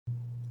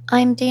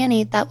I'm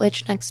Danny, that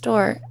witch next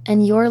door,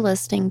 and you're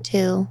listening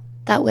to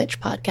That Witch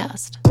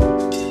Podcast.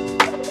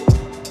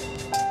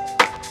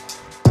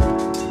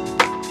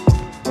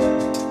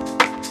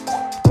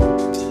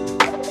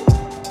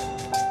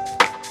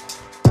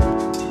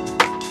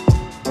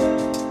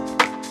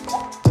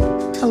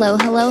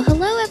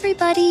 Hello,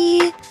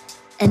 everybody,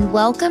 and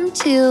welcome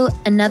to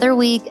another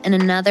week and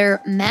another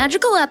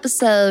magical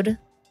episode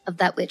of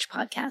That Witch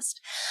Podcast.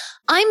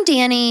 I'm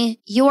Danny,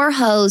 your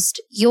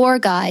host, your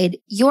guide,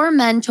 your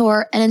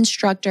mentor and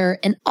instructor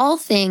in all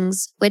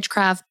things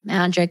witchcraft,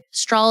 magic,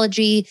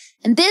 astrology,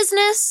 and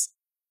business.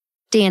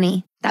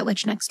 Danny, that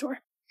witch next door.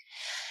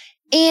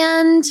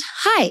 And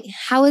hi,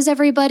 how is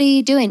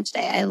everybody doing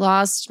today? I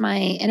lost my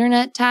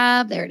internet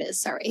tab. There it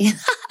is. Sorry.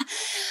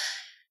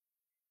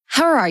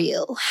 How are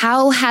you?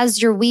 How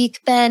has your week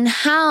been?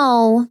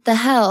 How the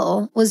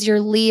hell was your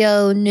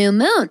Leo new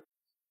moon?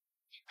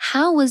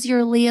 How was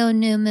your Leo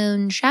new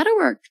moon shadow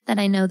work that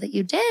I know that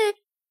you did?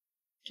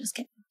 Just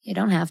kidding. You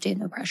don't have to,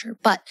 no pressure.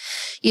 But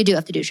you do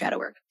have to do shadow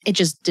work. It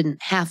just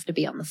didn't have to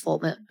be on the full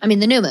moon. I mean,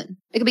 the new moon.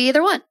 It could be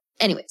either one.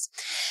 Anyways.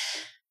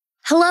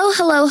 Hello.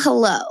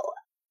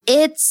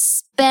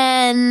 It's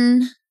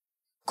been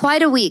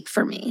quite a week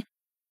for me.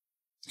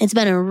 It's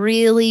been a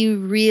really,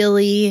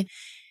 really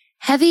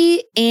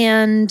heavy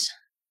and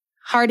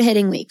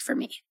hard-hitting week for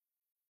me.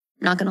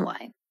 Not gonna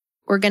lie.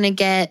 We're gonna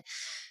get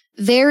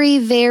very,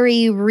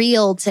 very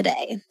real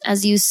today.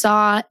 As you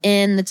saw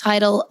in the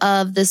title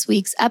of this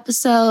week's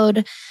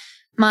episode,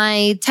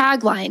 my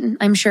tagline,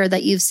 I'm sure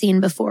that you've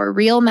seen before,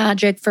 real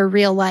magic for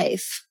real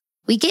life.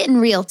 We getting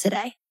real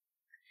today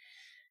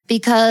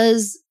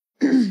because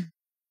my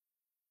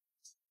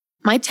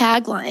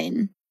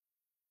tagline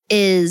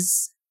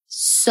is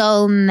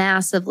so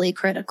massively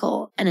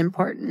critical and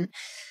important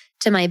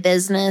to my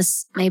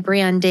business, my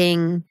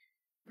branding,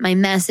 my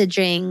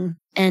messaging,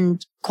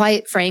 and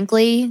quite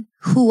frankly,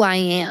 who I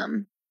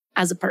am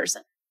as a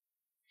person.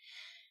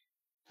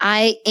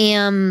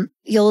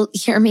 You'll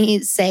hear me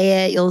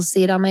say it, you'll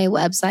see it on my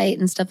website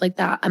and stuff like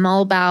that. I'm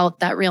all about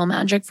that real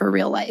magic for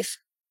real life.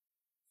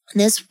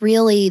 And this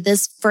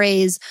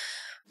phrase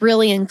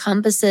really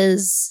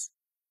encompasses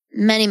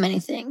many, many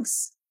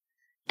things.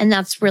 And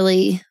that's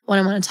really what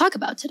I want to talk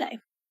about today.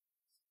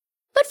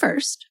 But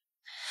first,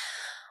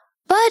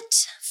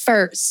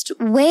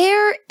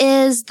 where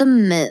is the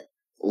moon?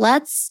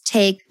 Let's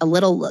take a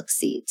little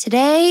look-see.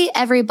 Today,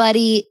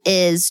 everybody,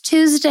 is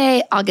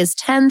Tuesday, August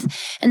 10th,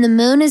 and the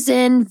moon is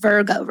in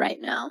Virgo right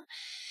now.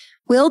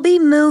 We'll be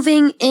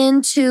moving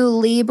into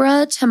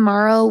Libra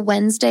tomorrow,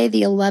 Wednesday,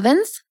 the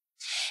 11th.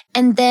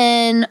 And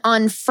then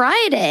on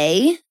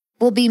Friday,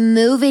 we'll be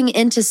moving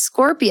into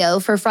Scorpio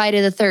for Friday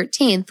the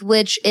 13th,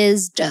 which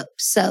is dope.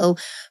 So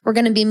we're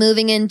going to be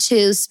moving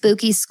into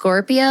spooky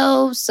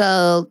Scorpio.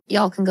 So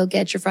y'all can go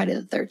get your Friday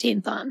the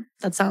 13th on.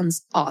 That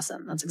sounds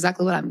awesome. That's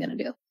exactly what I'm going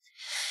to do.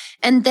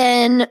 And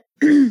then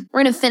we're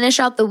going to finish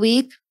out the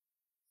week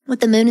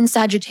with the moon in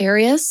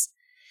Sagittarius,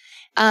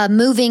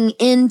 moving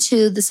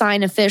into the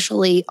sign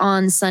officially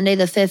on Sunday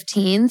the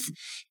 15th.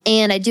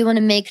 And I do want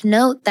to make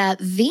note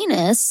that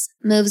Venus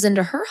moves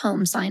into her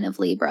home sign of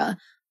Libra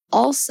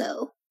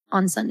also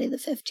on Sunday the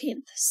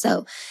 15th.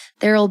 So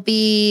there'll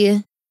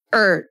be,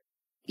 I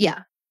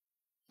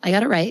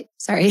got it right.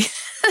 Sorry.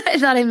 I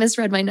thought I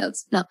misread my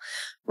notes. No,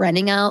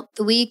 running out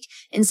the week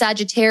in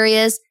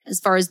Sagittarius as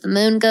far as the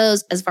moon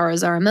goes, as far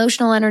as our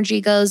emotional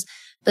energy goes.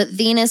 But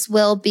Venus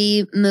will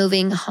be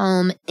moving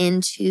home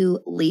into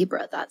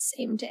Libra that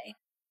same day.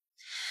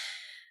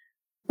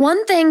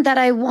 One thing that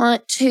I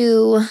want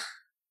to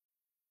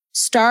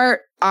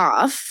start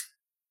off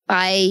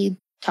by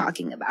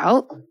talking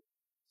about,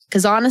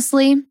 because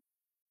honestly,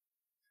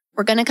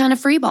 we're going to kind of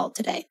freeball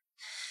today.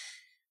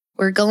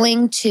 We're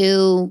going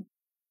to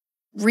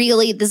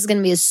this is going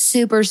to be a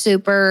super,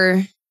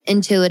 super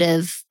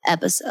intuitive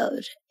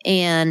episode.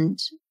 And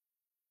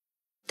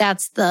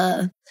that's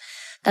that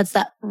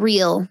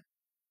real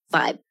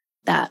vibe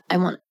that I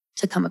want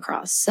to come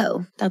across.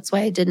 So that's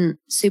why I didn't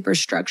super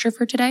structure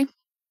for today.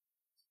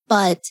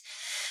 But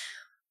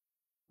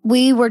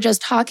we were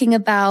just talking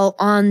about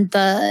on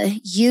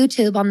the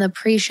YouTube, on the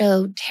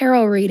pre-show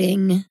tarot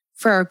reading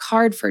for our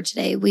card for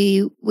today,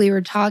 we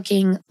were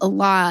talking a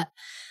lot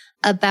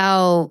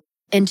about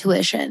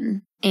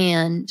intuition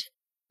and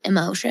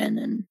emotion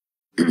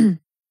and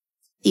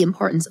the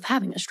importance of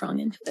having a strong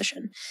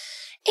intuition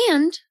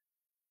and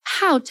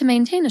how to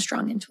maintain a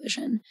strong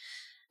intuition.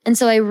 And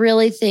so I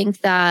really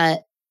think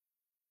that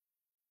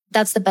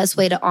that's the best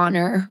way to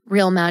honor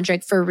real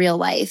magic for real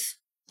life,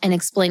 and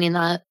explaining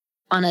that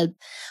on a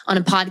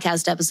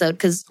podcast episode.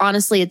 Because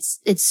honestly,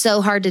 it's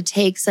so hard to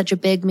take such a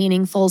big,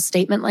 meaningful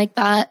statement like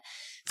that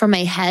from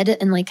my head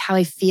and like how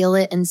I feel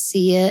it and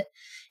see it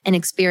and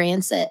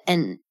experience it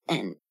and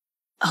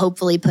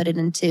hopefully put it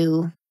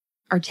into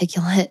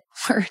articulate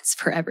words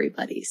for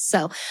everybody.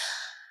 So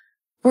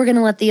we're going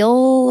to let the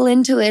old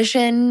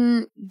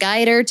intuition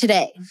guide her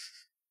today.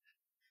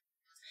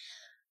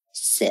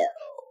 So,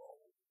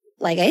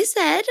 like I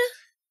said,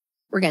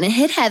 we're going to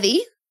hit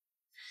heavy.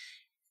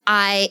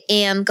 I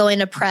am going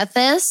to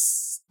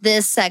preface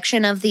this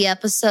section of the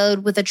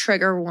episode with a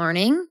trigger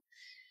warning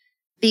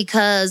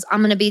because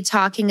I'm going to be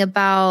talking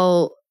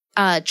about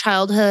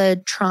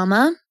childhood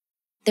trauma.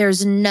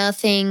 There's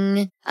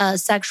nothing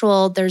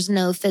sexual. There's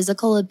no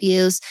physical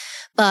abuse,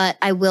 but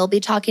I will be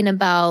talking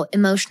about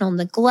emotional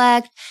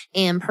neglect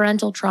and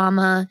parental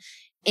trauma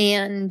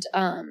and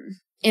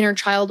inner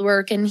child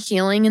work and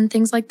healing and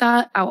things like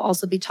that. I'll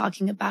also be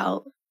talking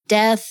about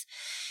death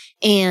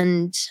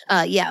and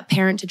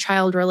parent to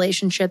child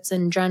relationships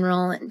in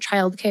general and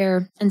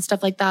childcare and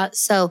stuff like that.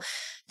 So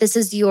this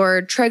is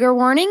your trigger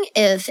warning.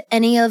 If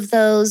any of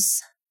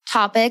those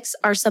topics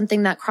are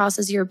something that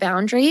crosses your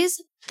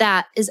boundaries,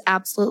 that is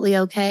absolutely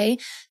okay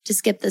to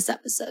skip this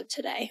episode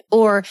today,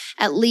 or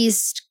at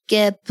least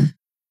skip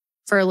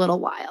for a little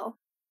while.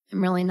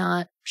 I'm really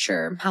not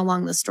sure how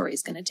long the story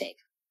is going to take.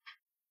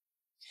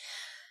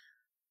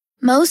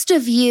 Most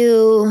of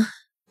you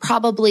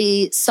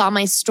probably saw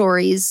my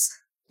stories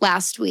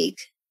last week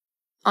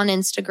on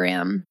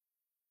Instagram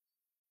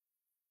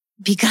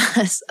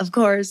because, of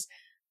course,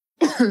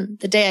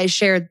 the day I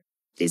shared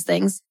these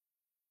things,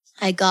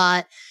 I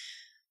got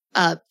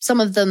some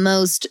of the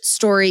most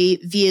story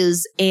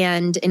views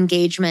and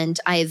engagement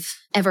I've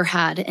ever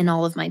had in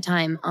all of my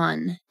time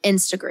on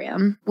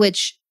Instagram,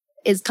 which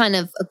is kind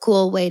of a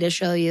cool way to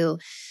show you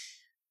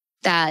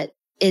that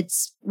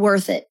it's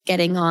worth it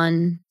getting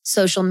on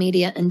social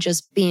media and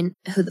just being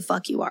who the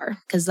fuck you are.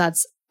 Because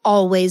that's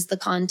always the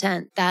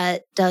content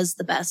that does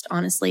the best,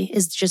 honestly,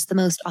 is just the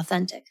most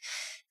authentic.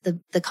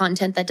 The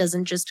content that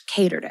doesn't just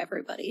cater to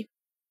everybody.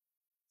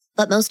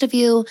 But most of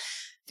you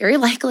very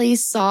likely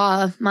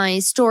saw my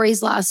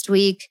stories last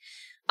week.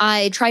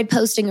 I tried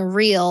posting a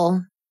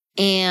reel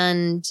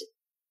and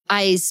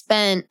I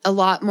spent a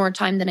lot more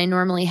time than I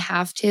normally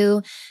have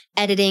to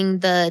editing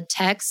the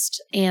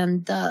text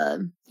and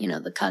the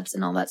cuts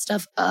and all that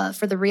stuff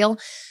for the reel.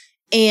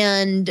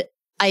 And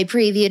I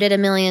previewed it a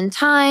million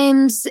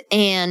times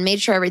and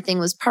made sure everything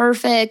was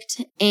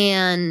perfect.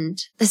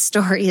 And the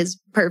story is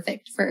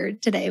perfect for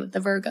today with the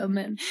Virgo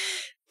moon,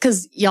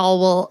 because y'all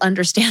will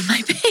understand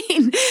my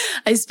pain.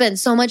 I spent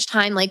so much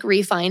time like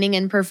refining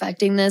and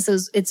perfecting this.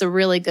 It's a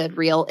really good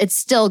reel. It's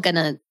still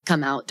gonna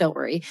come out. Don't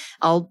worry.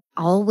 I'll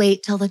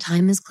wait till the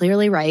time is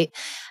clearly right.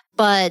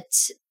 But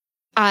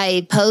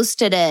I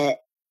posted it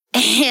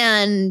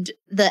and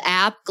the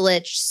app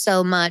glitched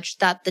so much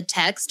that the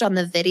text on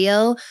the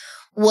video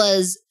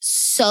was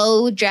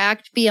so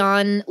jacked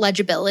beyond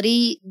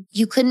legibility.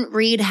 You couldn't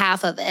read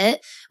half of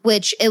it,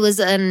 which it was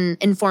an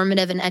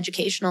informative and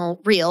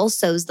educational reel.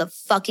 So is the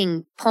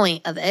fucking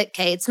point of it.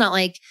 Okay. It's not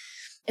like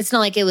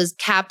it was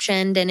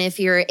captioned. And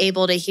if you're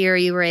able to hear,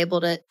 you were able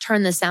to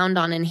turn the sound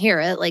on and hear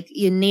it. Like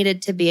you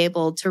needed to be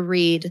able to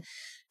read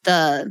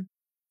the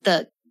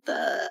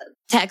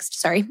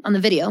text, on the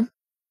video.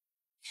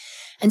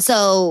 And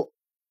so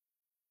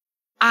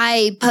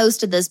I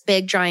posted this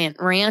big giant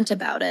rant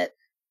about it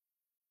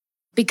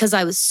because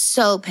I was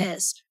so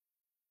pissed.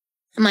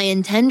 My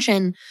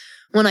intention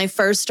when I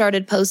first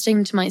started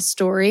posting to my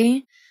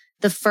story,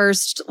 the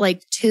first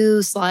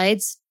 2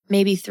 slides,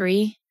 maybe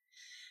 3.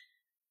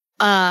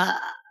 I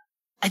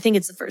think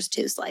it's the first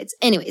 2 slides.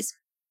 Anyways,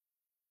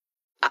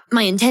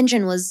 my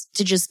intention was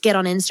to just get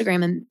on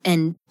Instagram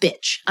and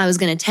bitch. I was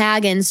going to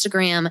tag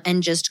Instagram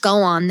and just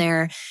go on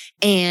there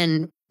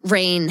and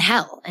rain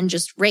hell and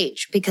just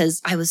rage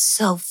because I was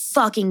so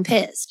fucking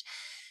pissed.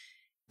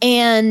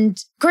 And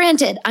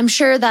granted, I'm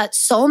sure that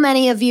so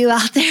many of you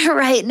out there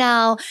right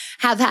now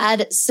have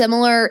had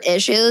similar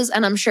issues.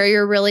 And I'm sure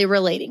you're really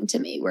relating to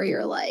me where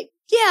you're like,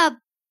 yeah,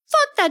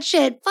 fuck that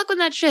shit. Fuck when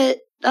that shit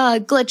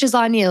glitches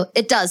on you.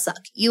 It does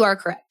suck. You are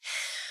correct.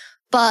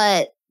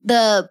 But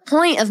the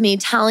point of me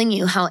telling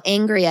you how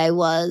angry I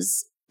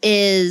was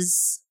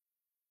is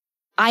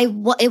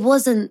it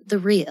wasn't the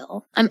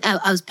real. I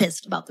was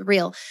pissed about the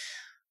real,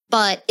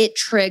 but it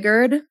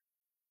triggered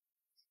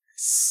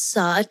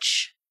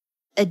such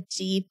a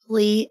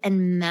deeply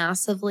and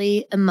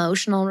massively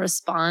emotional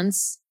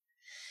response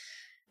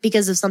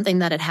because of something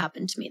that had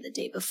happened to me the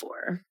day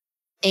before.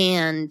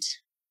 And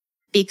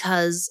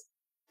because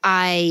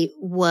I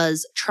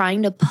was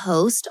trying to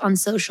post on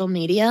social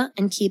media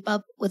and keep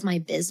up with my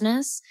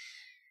business,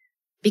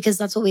 because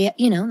that's what we have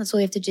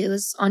to do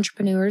as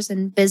entrepreneurs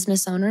and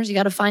business owners. You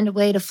got to find a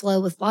way to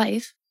flow with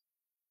life.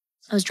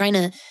 I was trying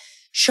to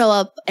show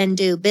up and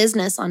do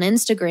business on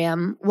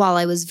Instagram while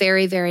I was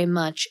very, very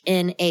much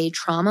in a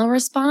trauma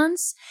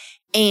response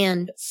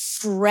and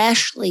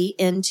freshly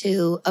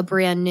into a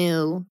brand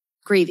new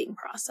grieving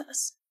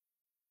process.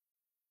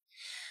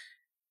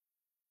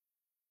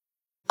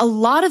 A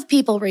lot of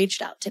people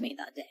reached out to me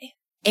that day,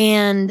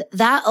 and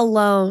that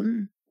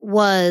alone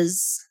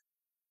was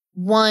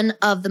one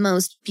of the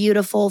most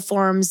beautiful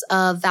forms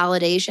of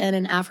validation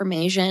and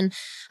affirmation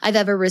I've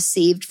ever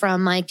received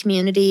from my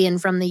community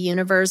and from the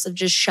universe, of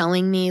just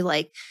showing me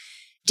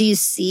do you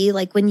see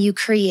when you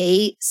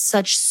create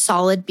such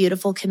solid,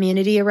 beautiful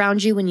community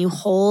around you, when you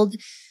hold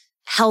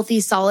healthy,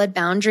 solid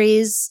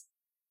boundaries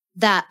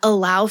that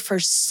allow for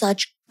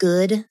such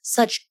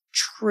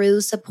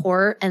true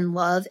support and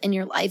love in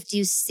your life? Do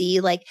you see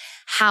like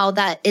how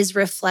that is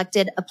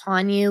reflected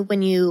upon you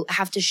when you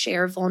have to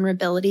share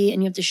vulnerability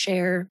and you have to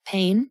share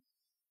pain?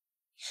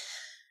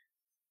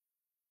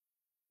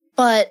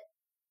 But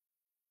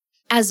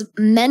as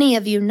many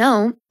of you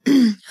know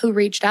who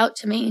reached out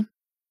to me,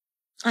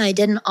 I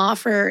didn't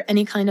offer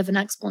any kind of an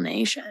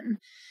explanation.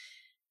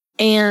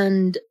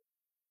 And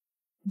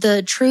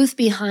the truth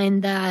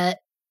behind that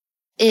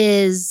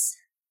is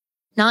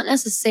not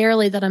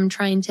necessarily that I'm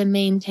trying to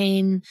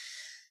maintain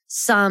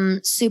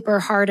some super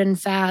hard and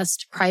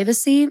fast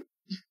privacy.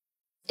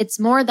 It's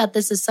more that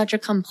this is such a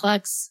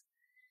complex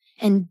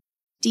and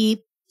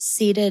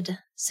deep-seated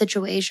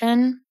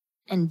situation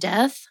and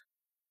death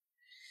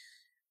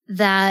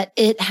that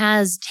it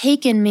has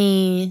taken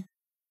me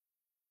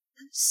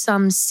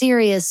some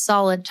serious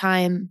solid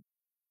time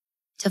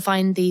to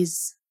find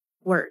these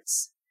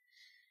words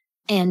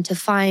and to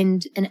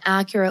find an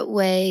accurate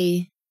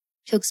way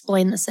to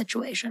explain the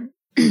situation.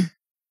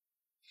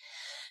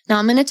 Now,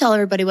 I'm going to tell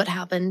everybody what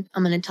happened.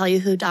 I'm going to tell you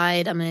who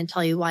died. I'm going to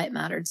tell you why it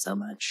mattered so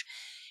much.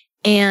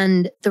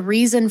 And the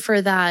reason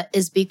for that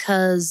is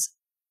because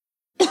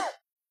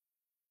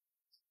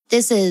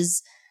this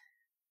is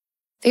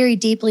very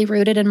deeply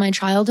rooted in my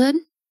childhood.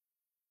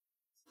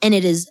 And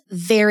it is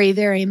very,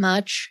 very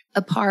much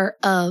a part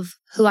of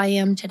who I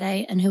am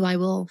today and who I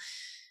will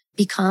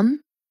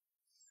become.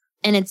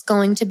 And it's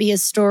going to be a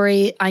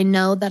story I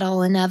know that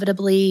I'll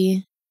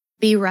inevitably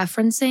be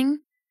referencing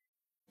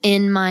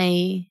in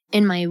my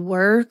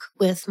work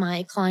with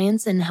my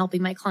clients and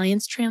helping my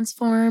clients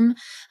transform,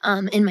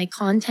 in my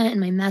content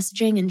and my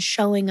messaging and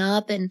showing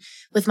up and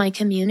with my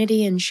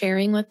community and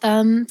sharing with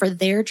them for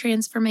their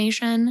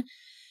transformation,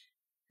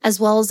 as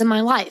well as in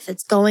my life.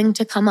 It's going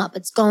to come up.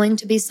 It's going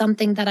to be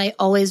something that I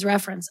always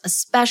reference,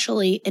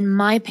 especially in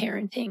my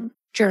parenting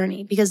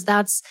journey, because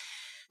that's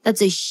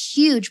a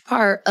huge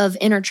part of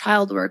inner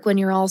child work when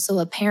you're also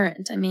a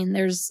parent. I mean,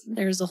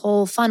 there's a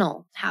whole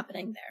funnel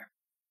happening there.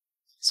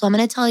 So I'm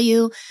going to tell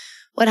you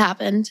what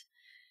happened.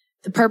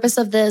 The purpose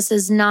of this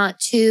is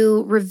not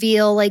to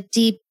reveal like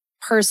deep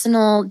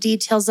personal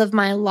details of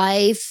my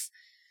life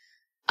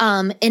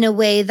in a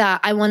way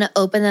that I want to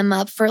open them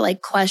up for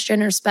like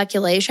question or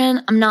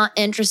speculation. I'm not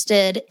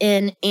interested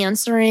in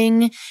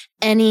answering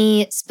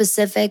any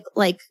specific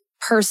like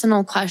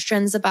personal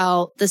questions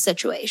about the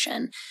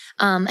situation.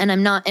 And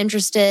I'm not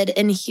interested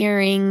in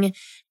hearing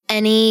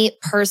any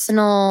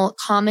personal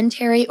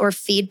commentary or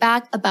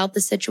feedback about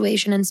the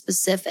situation in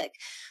specific.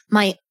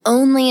 My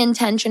only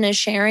intention of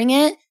sharing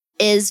it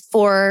is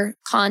for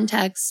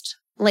context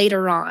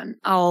later on.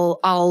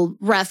 I'll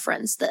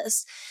reference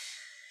this.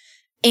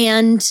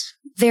 And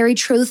very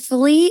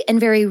truthfully and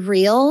very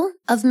real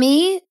of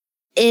me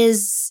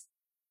is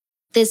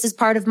this is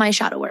part of my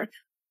shadow work,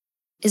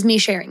 is me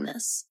sharing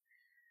this.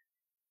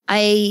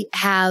 I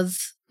have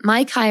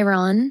my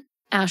Chiron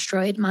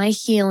asteroid, my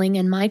healing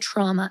and my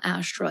trauma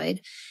asteroid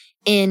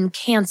in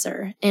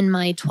Cancer in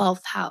my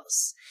 12th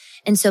house.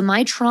 And so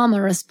my trauma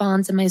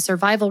response and my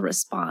survival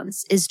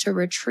response is to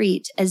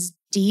retreat as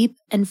deep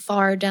and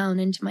far down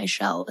into my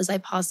shell as I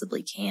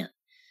possibly can.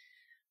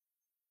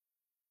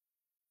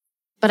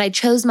 But I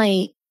chose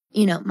my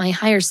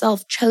higher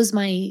self chose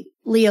my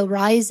Leo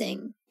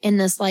rising in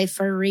this life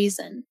for a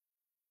reason.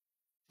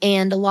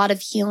 And a lot of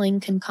healing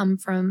can come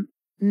from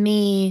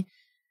me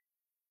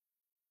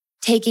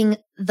taking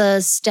the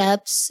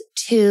steps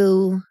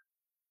to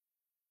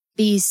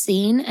be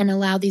seen and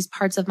allow these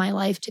parts of my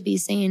life to be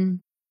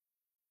seen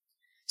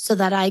so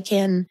that I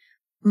can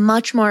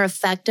much more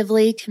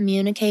effectively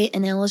communicate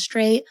and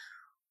illustrate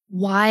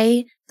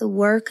why the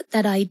work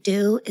that I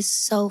do is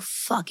so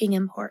fucking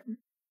important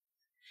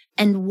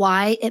and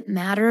why it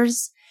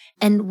matters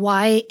and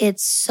why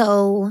it's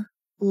so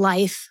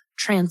life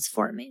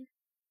transforming.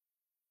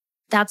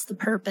 That's the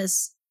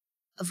purpose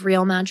of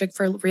Real Magic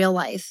for Real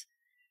Life.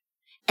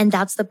 And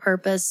that's the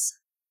purpose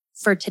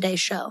for today's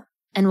show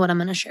and what I'm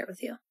going to share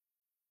with you.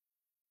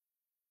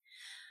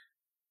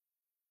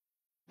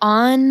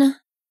 On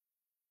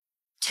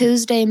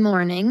Tuesday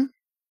morning,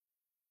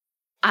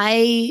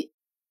 I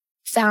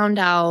found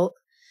out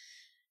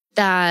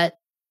that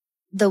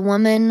the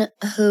woman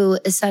who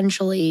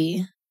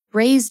essentially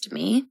raised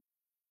me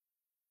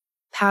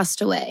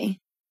passed away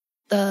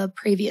the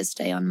previous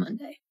day on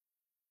Monday.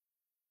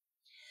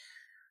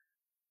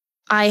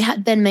 I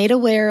had been made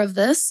aware of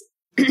this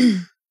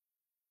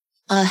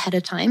ahead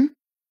of time.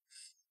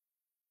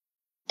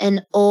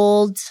 An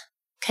old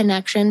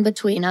connection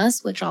between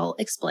us, which I'll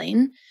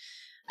explain.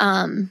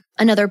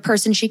 Another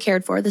person she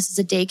cared for. This is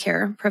a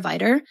daycare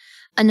provider.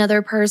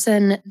 Another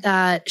person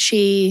that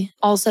she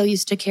also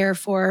used to care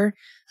for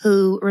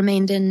who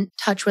remained in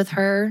touch with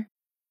her.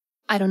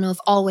 I don't know if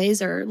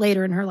always or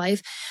later in her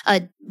life,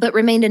 but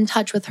remained in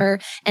touch with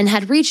her and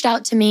had reached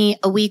out to me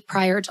a week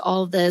prior to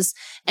all of this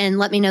and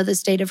let me know the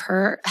state of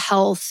her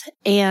health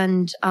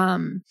and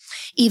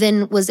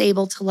even was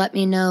able to let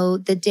me know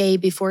the day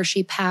before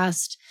she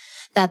passed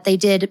that they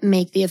did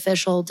make the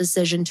official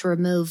decision to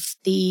remove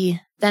the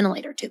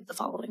ventilator tube the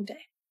following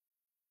day.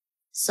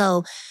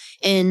 So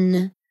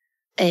in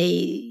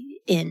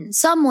in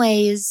some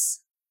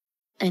ways,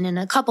 and in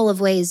a couple of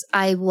ways,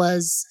 I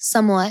was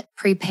somewhat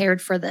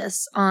prepared for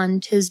this on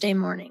Tuesday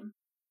morning.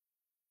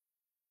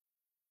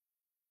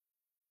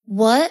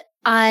 What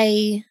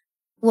I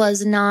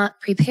was not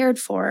prepared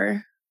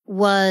for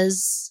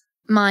was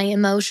my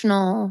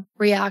emotional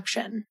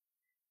reaction,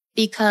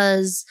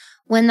 because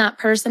when that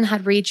person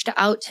had reached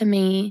out to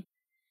me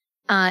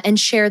and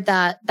shared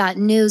that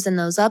news and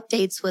those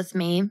updates with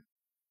me,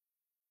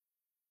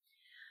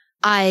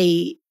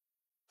 I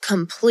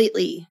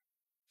completely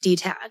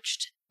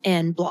detached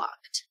and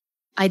blocked.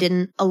 I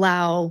didn't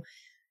allow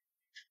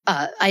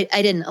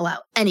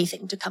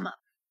anything to come up.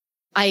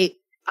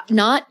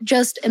 Not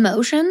just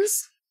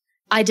emotions.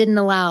 I didn't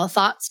allow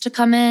thoughts to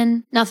come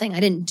in. Nothing. I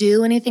didn't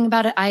do anything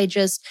about it.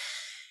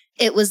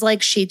 It was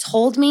like she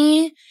told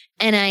me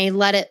and I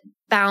let it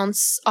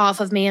bounce off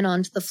of me and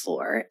onto the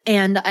floor.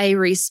 And I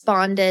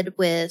responded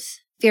with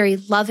very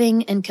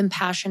loving and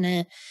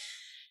compassionate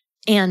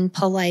and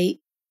polite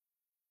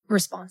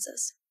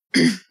responses,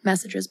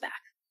 messages back.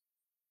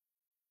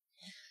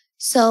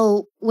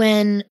 So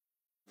when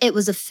it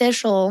was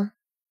official,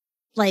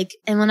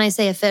 and when I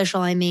say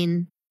official, I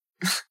mean,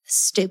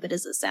 stupid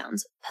as it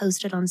sounds,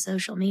 posted on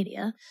social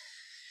media,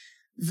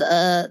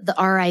 the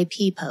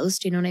RIP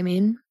post, you know what I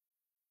mean?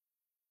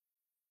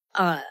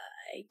 I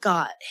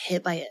got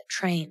hit by a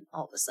train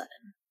all of a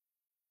sudden.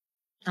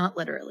 Not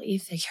literally,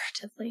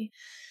 figuratively.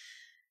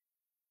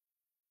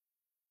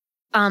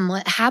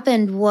 What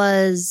happened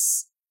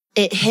was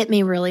it hit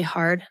me really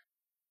hard.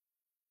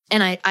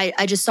 And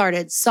I just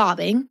started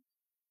sobbing.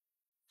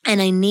 And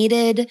I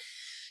needed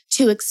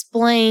to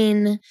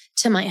explain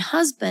to my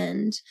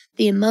husband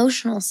the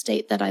emotional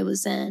state that I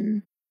was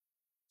in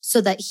so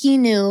that he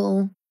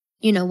knew,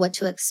 what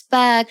to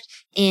expect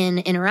in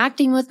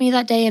interacting with me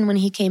that day and when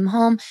he came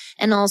home,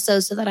 and also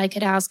so that I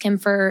could ask him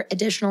for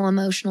additional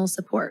emotional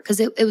support, because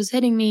it was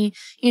hitting me,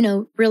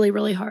 really,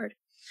 really hard.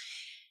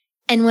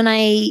 And when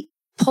I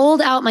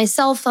pulled out my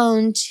cell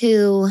phone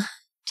to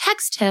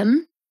text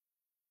him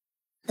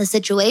the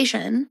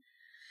situation,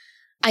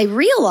 I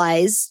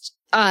realized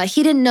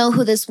he didn't know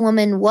who this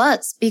woman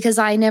was because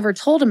I never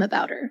told him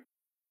about her.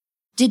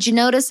 Did you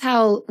notice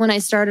how when I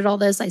started all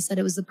this, I said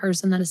it was the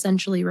person that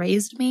essentially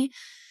raised me?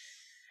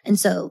 And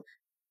so,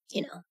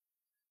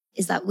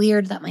 is that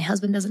weird that my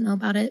husband doesn't know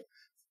about it?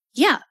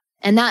 Yeah.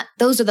 And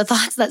those are the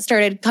thoughts that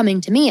started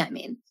coming to me,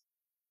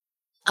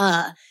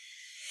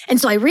 and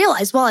so I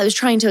realized while I was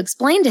trying to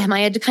explain to him,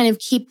 I had to kind of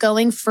keep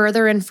going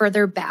further and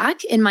further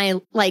back in my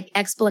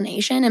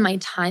explanation and my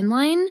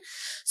timeline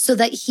so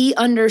that he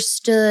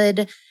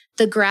understood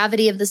the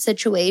gravity of the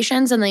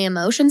situations and the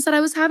emotions that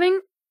I was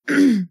having.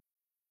 And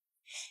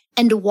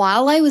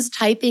while I was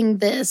typing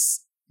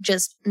this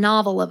just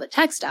novel of a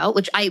text out,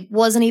 which I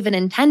wasn't even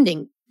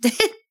intending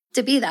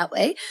to be that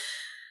way,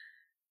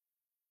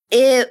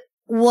 it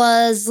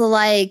was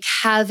like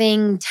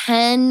having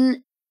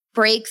 10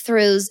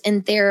 breakthroughs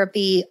in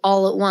therapy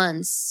all at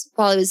once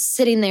while I was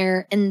sitting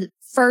there and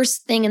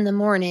first thing in the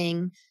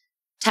morning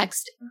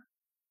texting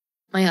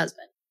my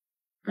husband.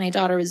 My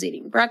daughter was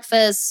eating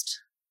breakfast.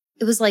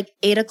 It was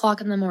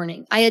 8:00 in the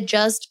morning. I had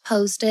just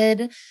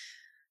posted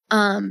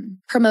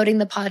promoting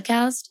the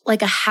podcast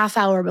a half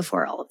hour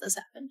before all of this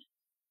happened.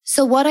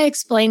 So what I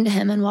explained to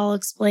him and what I'll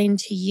explain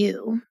to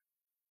you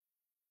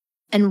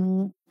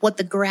and what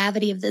the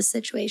gravity of this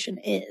situation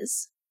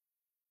is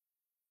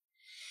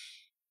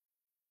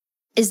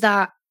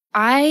that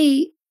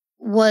I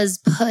was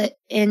put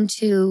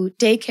into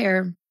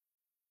daycare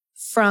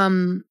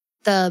from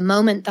the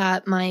moment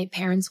that my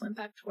parents went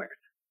back to work.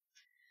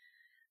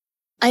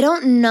 I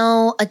don't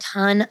know a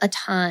ton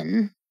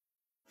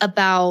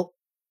about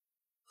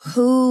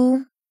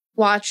who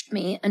watched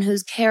me and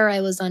whose care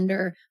I was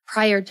under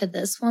prior to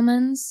this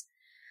woman's,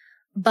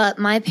 but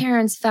my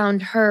parents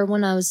found her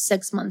when I was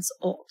 6 months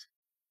old.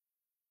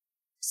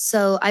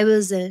 So I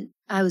was a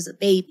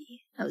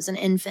baby. I was an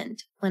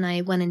infant when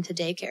I went into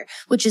daycare,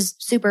 which is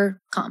super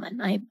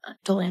common. I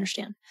totally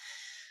understand.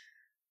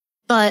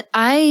 But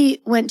I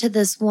went to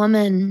this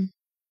woman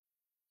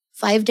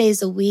 5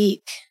 days a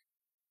week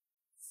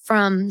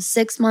from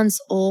 6 months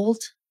old,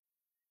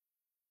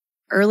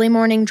 early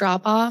morning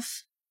drop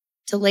off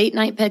to late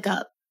night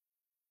pickup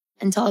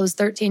until I was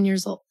 13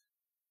 years old.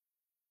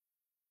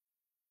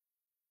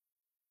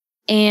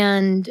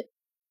 And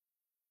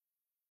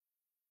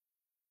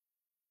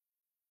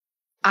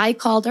I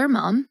called her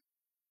mom.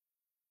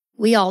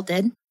 We all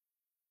did.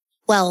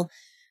 Well,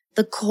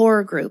 the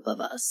core group of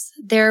us.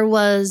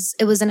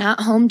 It was an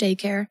at-home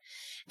daycare,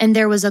 and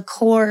there was a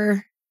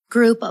core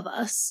group of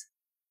us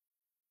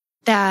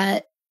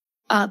that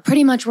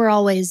pretty much were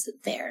always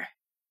there.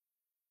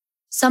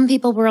 Some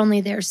people were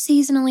only there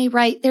seasonally,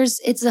 right?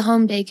 It's a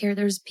home daycare.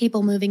 There's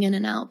people moving in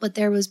and out, but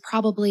there was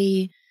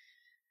probably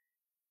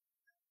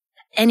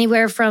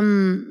anywhere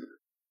from,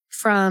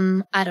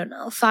 I don't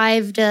know,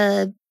 5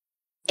 to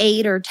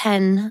 8 or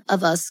 10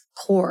 of us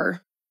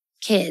core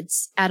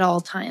kids at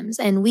all times.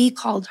 And we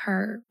called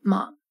her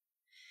mom.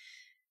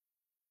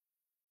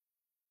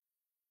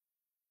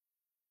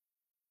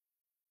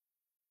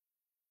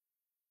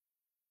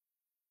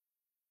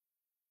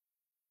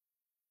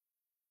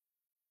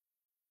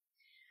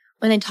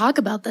 when I talk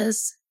about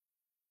this,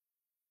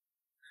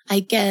 I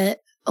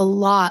get a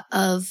lot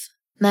of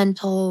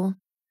mental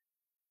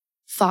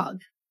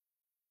fog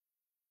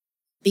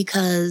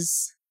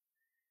because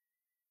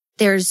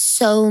there's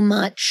so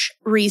much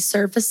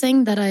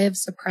resurfacing that I have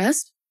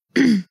suppressed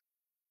that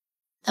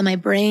my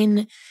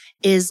brain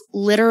is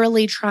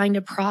literally trying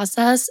to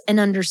process and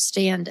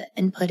understand it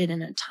and put it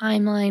in a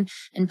timeline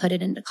and put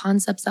it into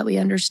concepts that we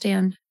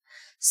understand.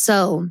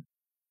 So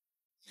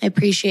I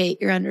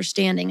appreciate your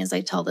understanding as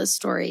I tell this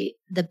story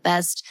the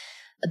best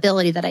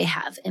ability that I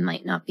have. It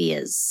might not be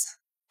as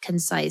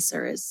concise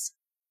or as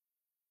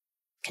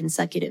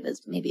consecutive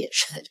as maybe it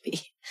should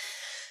be.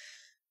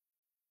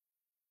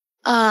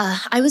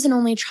 I was an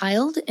only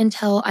child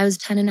until I was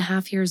 10 and a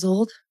half years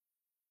old.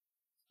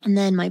 And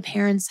then my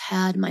parents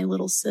had my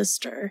little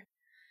sister.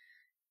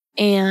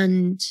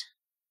 And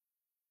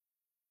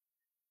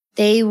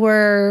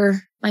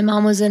my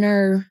mom was in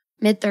her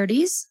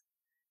mid-30s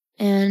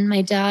and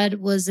my dad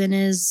was in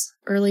his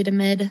early to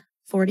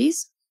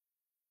mid-40s.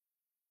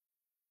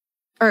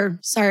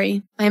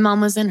 My mom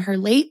was in her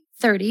late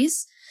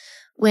 30s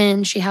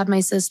when she had my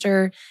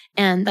sister.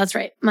 And that's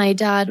right, my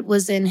dad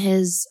was in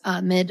his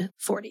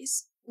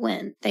mid-40s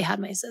when they had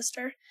my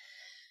sister.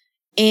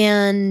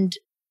 And,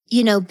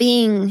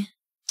 being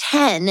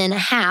 10 and a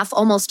half,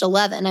 almost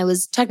 11, I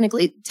was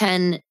technically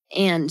 10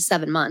 and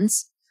 7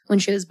 months when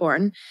she was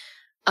born.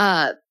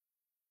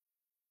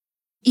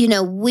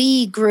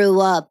 We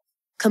grew up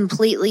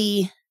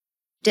completely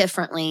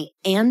differently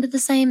and the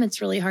same.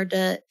 It's really hard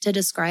to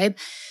describe.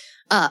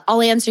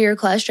 I'll answer your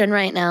question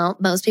right now.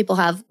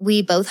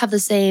 We both have the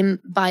same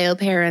bio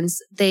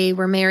parents. They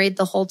were married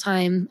the whole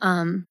time,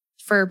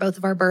 for both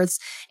of our births,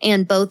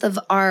 and both of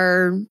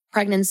our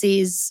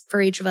pregnancies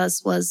for each of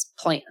us was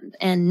planned.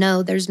 And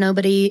no, there's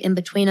nobody in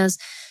between us,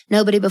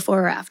 nobody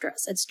before or after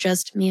us. It's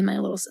just me and my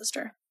little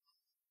sister.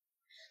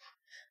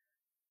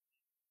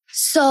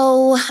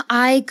 So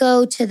I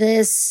go to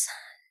this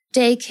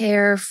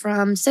daycare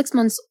from 6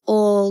 months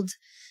old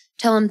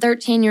till I'm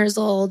 13 years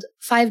old,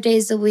 5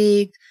 days a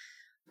week,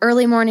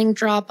 early morning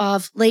drop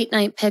off, late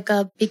night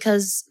pickup,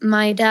 because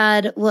my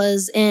dad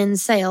was in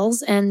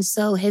sales. And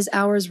so his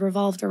hours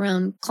revolved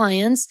around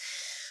clients.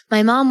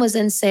 My mom was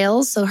in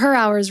sales, so her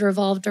hours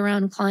revolved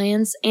around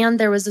clients. And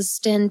there was a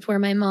stint where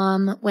my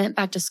mom went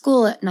back to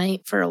school at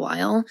night for a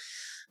while.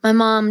 My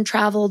mom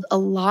traveled a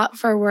lot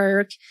for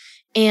work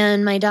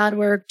and my dad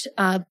worked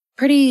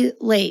pretty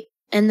late.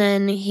 And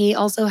then he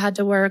also had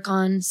to work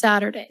on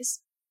Saturdays.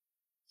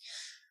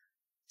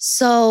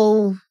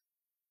 So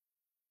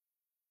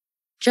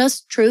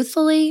just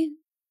truthfully,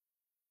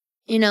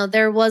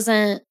 there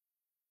wasn't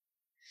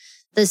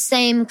the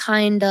same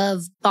kind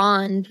of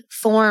bond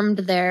formed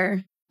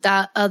there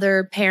that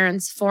other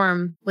parents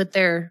form with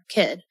their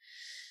kid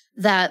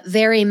that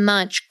very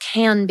much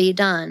can be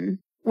done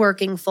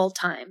working full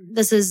time.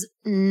 This is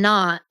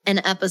not an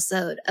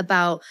episode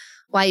about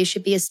why you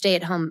should be a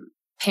stay-at-home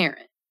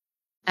parent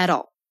at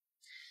all.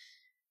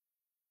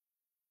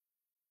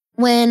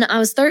 When I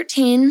was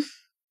 13,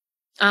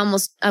 I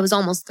was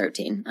almost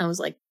 13. I was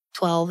like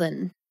 12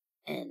 and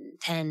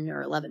 10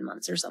 or 11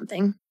 months or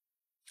something.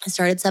 I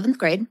started 7th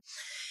grade.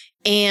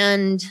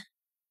 And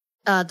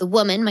the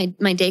woman, my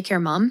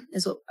daycare mom,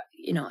 is what,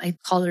 I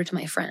called her to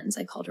my friends.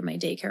 I called her my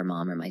daycare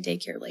mom or my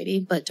daycare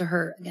lady. But to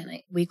her, again,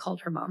 we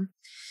called her mom.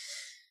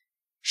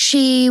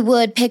 She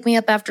would pick me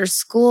up after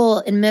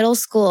school in middle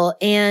school.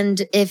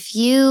 And if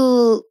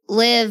you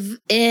live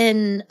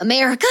in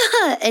America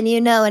and you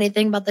know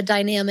anything about the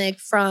dynamic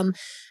from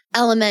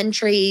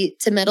elementary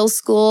to middle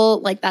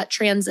school, like that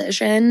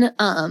transition,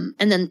 and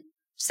then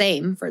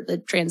same for the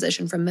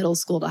transition from middle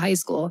school to high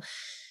school,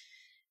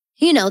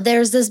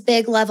 there's this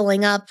big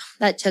leveling up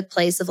that took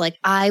place of like,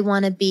 I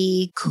want to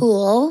be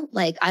cool.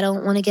 Like, I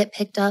don't want to get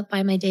picked up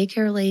by my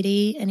daycare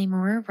lady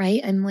anymore.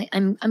 Right.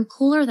 I'm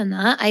cooler than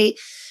that.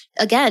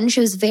 Again, she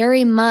was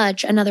very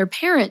much another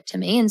parent to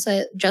me. And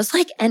so just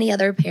like any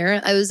other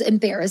parent, I was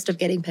embarrassed of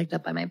getting picked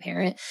up by my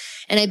parent.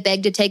 And I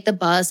begged to take the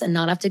bus and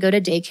not have to go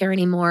to daycare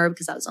anymore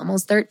because I was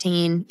almost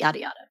 13, yada,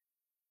 yada.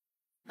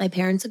 My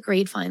parents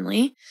agreed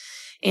finally.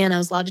 And I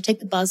was allowed to take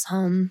the bus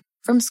home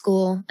from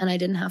school and I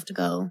didn't have to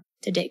go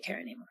to daycare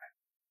anymore.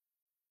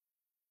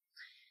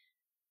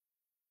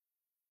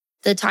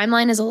 The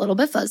timeline is a little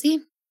bit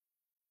fuzzy,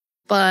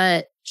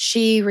 but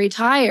she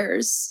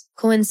retires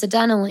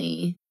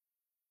coincidentally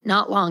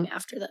not long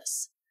after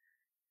this.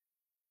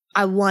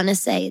 I want to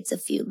say it's a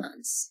few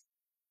months,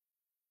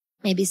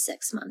 maybe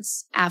 6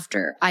 months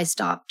after I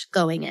stopped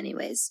going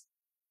anyways.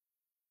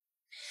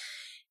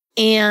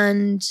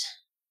 And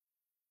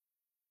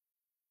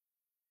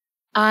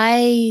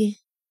I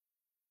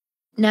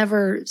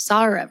never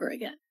saw her ever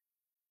again.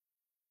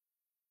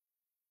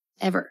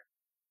 Ever.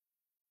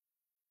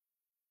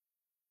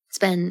 It's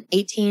been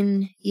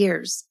 18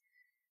 years.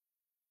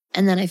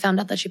 And then I found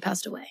out that she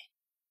passed away.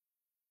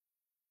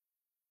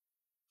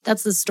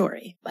 That's the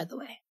story, by the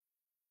way.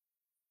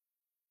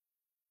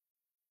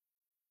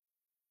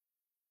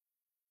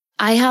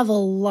 I have a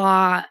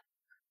lot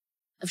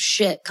of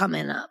shit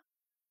coming up.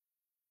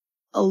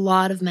 a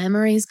lot of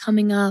memories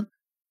coming up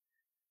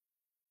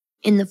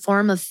in the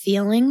form of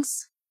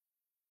feelings.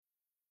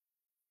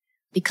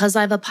 Because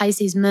I have a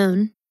Pisces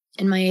moon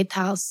in my 8th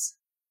house,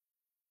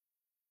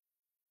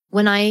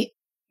 when I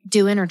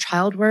do inner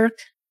child work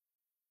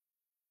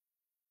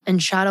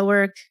and shadow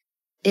work,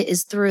 it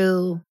is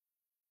through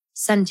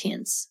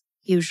sentience,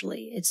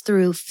 usually. It's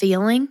through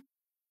feeling,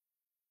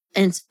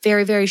 and it's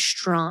very, very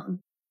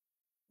strong,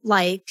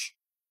 like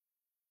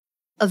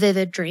a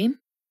vivid dream.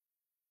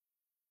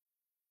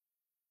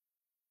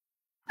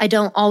 I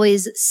don't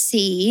always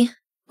see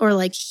or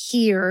like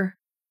hear,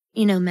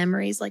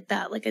 memories like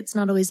that. Like it's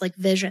not always like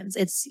visions.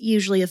 It's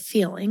usually a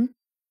feeling.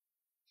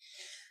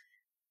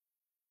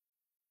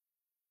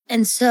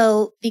 And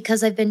so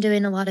because I've been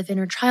doing a lot of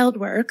inner child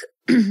work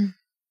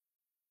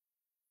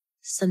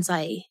since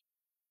I,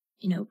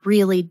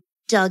 really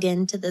dug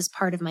into this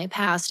part of my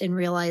past and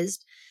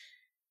realized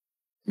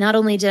not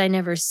only did I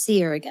never see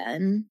her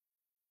again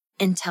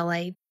until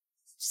I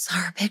saw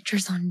her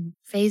pictures on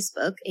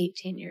Facebook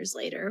 18 years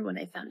later when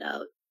I found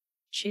out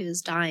she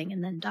was dying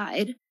and then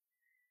died.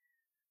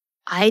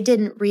 I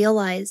didn't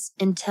realize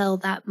until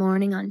that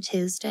morning on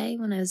Tuesday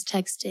when I was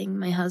texting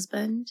my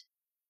husband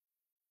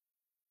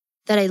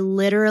that I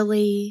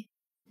literally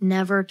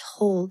never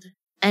told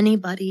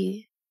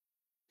anybody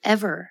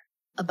ever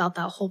about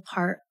that whole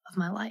part of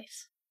my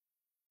life.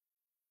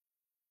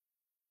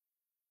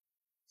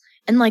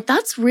 And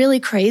that's really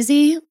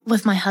crazy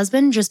with my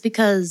husband just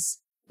because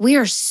we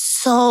are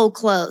so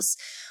close.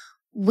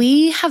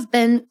 We have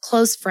been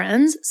close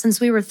friends since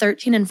we were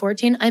 13 and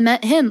 14. I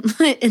met him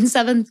in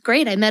 7th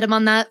grade. I met him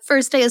on that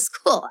first day of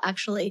school,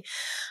 actually.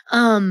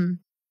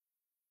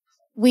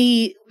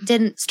 We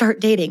didn't start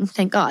dating,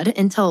 thank God,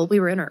 until we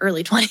were in our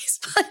early 20s,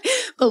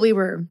 but we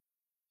were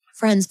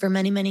friends for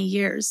many, many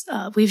years.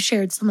 We've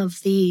shared some of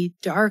the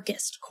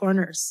darkest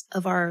corners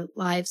of our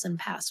lives and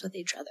past with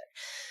each other.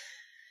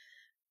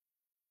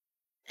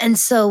 And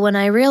so when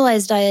I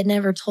realized I had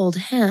never told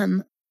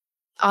him,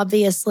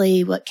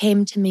 obviously what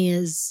came to me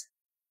is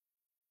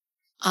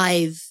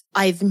I've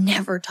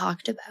never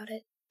talked about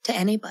it to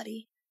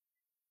anybody.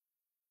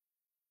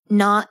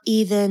 Not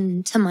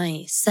even to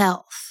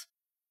myself.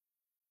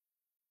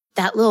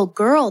 That little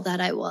girl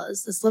that I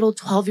was, this little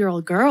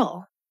 12-year-old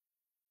girl,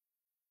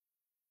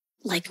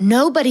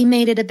 nobody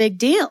made it a big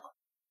deal.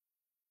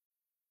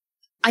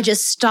 I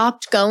just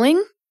stopped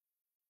going,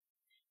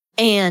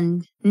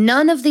 and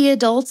none of the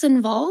adults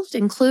involved,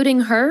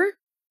 including her,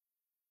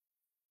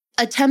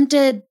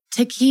 attempted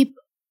to keep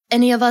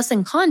any of us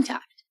in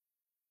contact.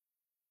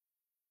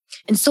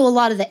 And so a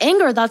lot of the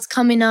anger that's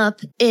coming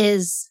up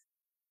is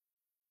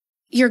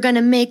you're going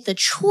to make the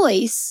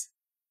choice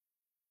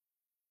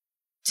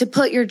to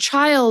put your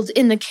child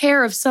in the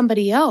care of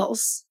somebody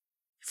else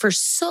for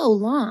so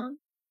long,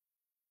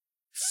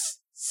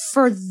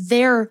 for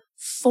their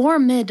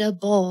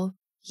formidable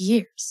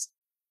years,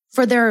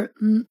 for their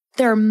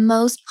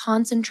most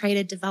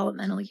concentrated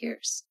developmental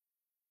years.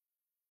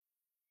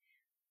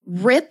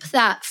 Rip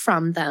that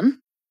from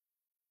them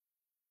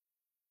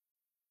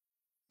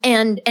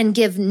and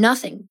give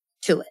nothing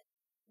to it.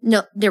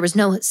 No, there was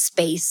no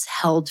space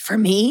held for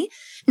me.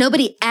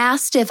 Nobody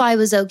asked if I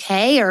was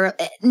okay or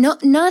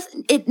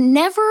nothing. It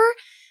never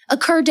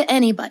occurred to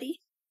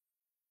anybody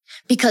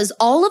because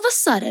all of a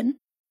sudden,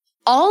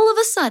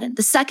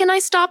 the second I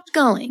stopped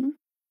going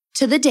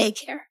to the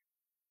daycare,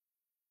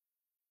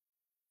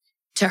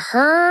 to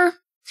her,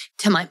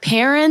 to my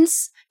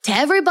parents, to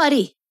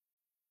everybody,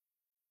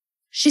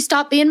 she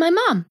stopped being my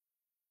mom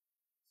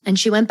and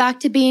she went back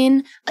to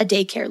being a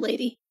daycare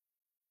lady.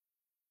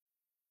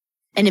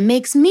 And it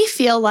makes me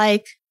feel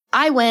like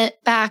I went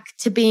back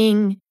to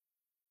being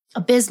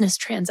a business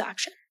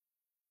transaction.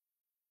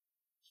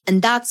 And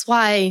that's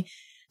why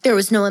there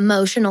was no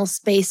emotional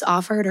space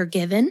offered or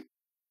given.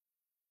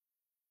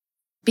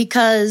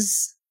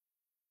 Because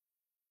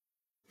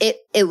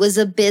it was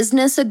a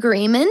business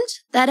agreement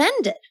that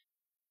ended.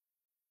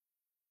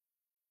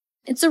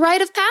 It's a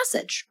rite of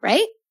passage,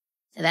 right?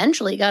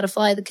 Eventually you got to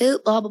fly the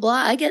coop, blah, blah, blah.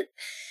 I get...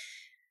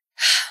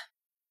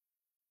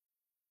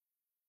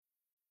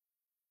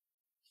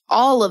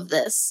 All of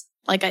this,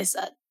 like I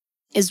said,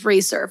 is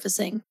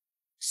resurfacing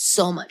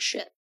so much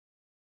shit.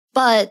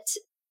 But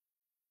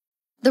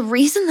the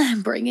reason that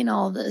I'm bringing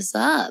all this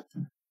up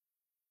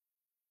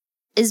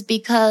is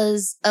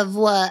because of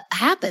what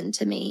happened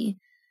to me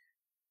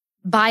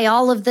by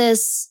all of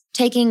this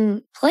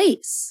taking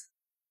place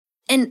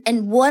and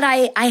what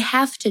I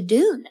have to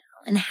do now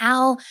and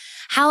how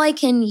I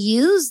can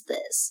use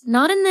this,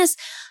 not in this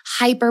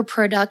hyper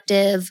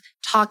productive,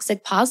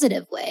 toxic,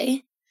 positive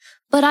way.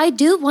 But I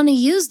do want to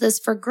use this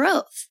for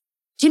growth.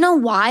 Do you know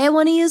why I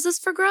want to use this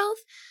for growth?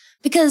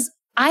 Because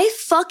I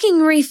fucking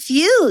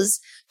refuse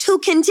to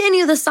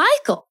continue the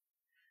cycle.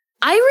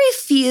 I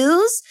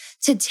refuse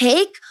to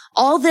take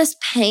all this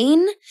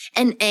pain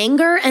and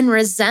anger and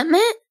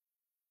resentment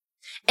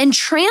and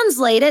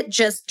translate it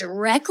just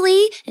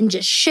directly and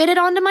just shit it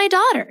onto my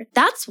daughter.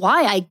 That's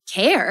why I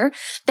care.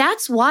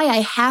 That's why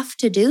I have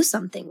to do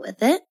something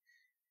with it.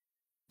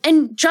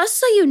 And just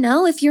so you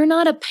know, if you're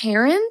not a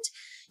parent,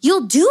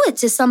 You'll do it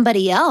to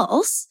somebody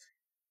else.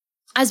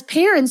 As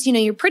parents,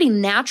 you're pretty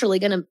naturally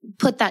going to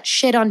put that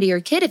shit onto your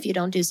kid if you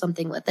don't do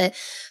something with it.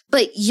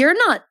 But you're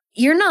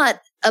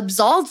not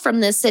absolved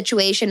from this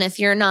situation if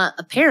you're not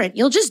a parent.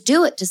 You'll just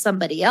do it to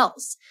somebody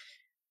else.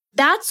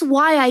 That's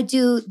why I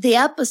do the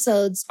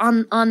episodes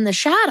on the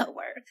shadow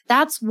work.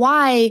 That's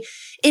why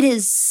it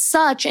is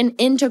such an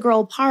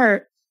integral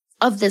part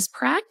of this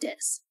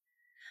practice.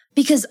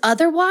 Because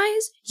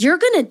otherwise, you're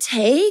going to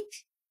take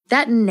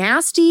that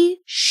nasty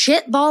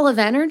shit ball of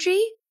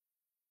energy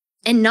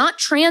and not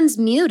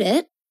transmute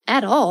it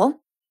at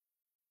all,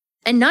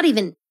 and not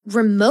even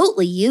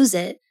remotely use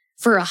it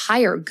for a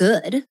higher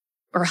good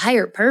or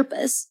higher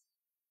purpose.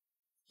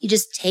 You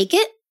just take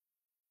it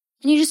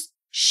and you just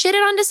shit it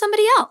onto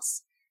somebody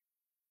else.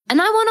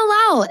 And I won't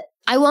allow it.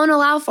 I won't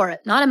allow for it.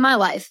 Not in my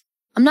life.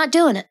 I'm not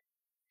doing it.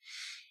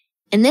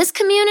 In this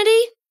community,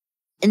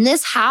 in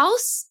this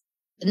house,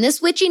 in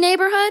this witchy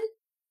neighborhood,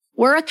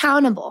 we're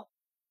accountable.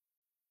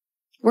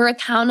 We're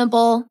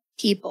accountable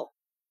people.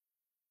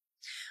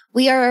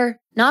 We are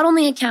not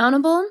only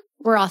accountable,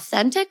 we're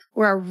authentic,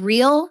 we're our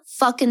real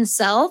fucking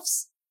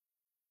selves.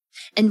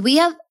 And we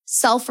have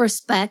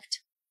self-respect,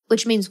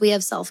 which means we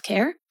have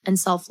self-care and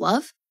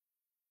self-love.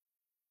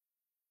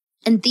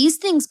 And these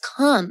things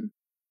come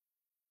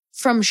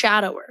from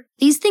shadow work.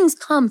 These things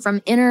come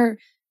from inner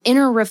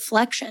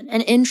reflection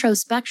and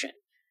introspection.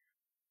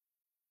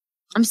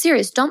 I'm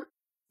serious. Don't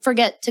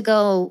forget to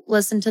go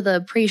listen to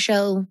the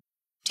pre-show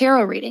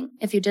tarot reading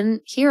if you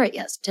didn't hear it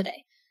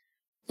yesterday.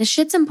 This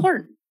shit's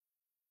important.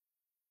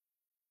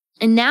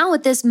 And now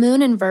with this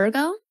moon in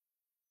Virgo,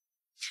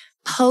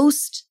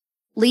 post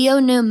Leo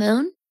new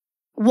moon,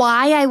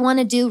 why I want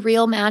to do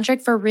Real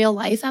Magic for Real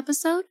Life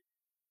episode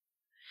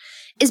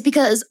is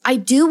because I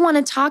do want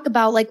to talk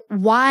about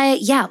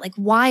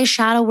why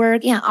shadow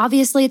work. Yeah,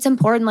 obviously it's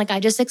important. Like I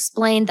just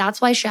explained, that's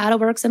why shadow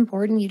work's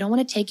important. You don't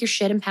want to take your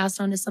shit and pass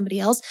it on to somebody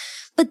else.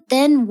 But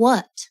then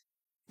what?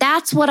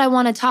 That's what I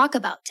want to talk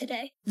about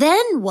today.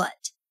 Then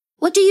what?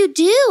 What do you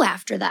do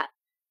after that?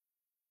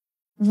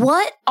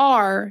 What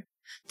are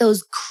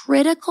those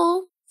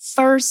critical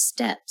first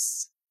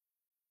steps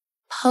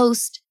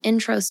post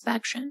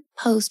introspection,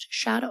 post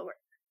shadow work?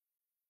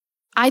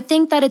 I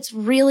think that it's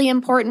really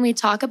important we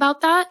talk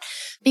about that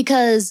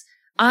because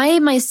I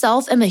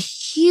myself am a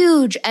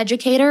huge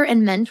educator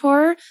and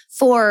mentor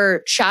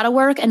for shadow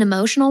work and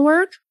emotional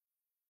work.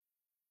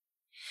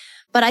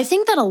 But I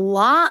think that a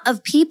lot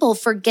of people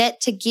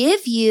forget to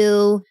give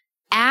you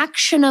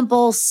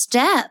actionable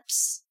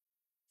steps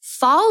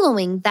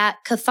following that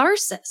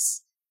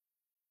catharsis.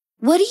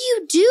 What do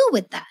you do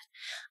with that?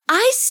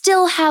 I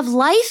still have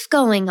life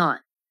going on.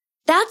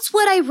 That's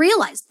what I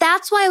realized.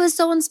 That's why I was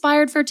so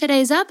inspired for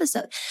today's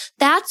episode.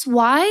 That's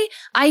why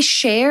I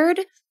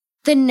shared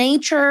the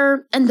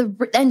nature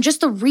and just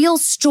the real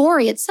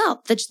story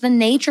itself, the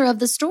nature of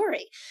the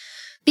story.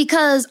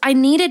 Because I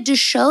needed to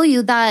show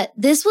you that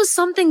this was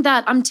something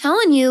that I'm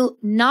telling you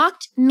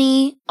knocked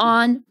me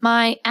on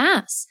my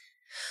ass.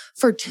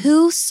 For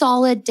 2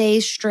 solid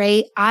days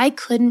straight, I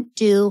couldn't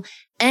do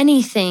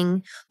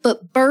anything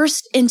but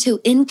burst into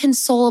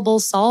inconsolable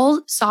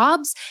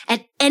sobs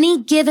at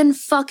any given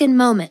fucking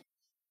moment.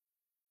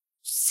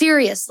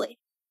 Seriously.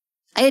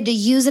 I had to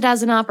use it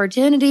as an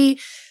opportunity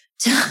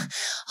to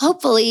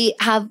hopefully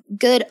have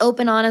good,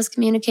 open, honest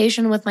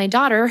communication with my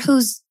daughter,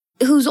 who's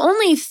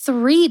only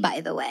 3,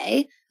 by the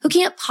way, who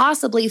can't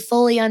possibly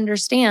fully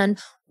understand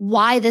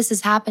why this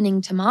is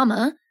happening to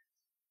mama.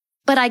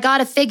 But I got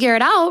to figure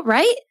it out,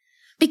 right?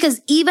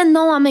 Because even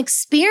though I'm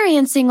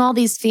experiencing all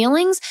these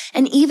feelings,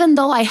 and even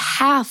though I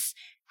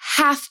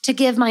have to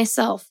give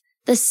myself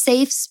the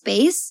safe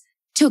space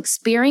to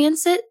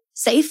experience it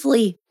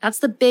safely, that's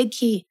the big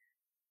key.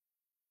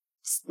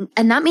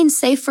 And that means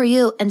safe for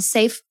you and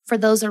safe for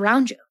those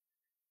around you.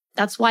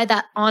 That's why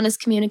that honest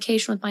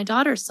communication with my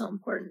daughter is so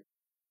important.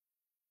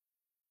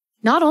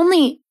 Not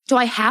only do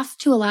I have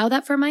to allow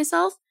that for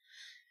myself,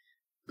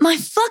 my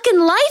fucking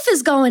life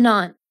is going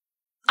on.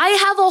 I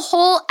have a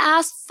whole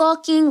ass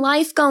fucking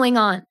life going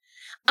on.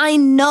 I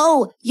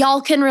know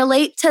y'all can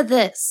relate to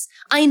this.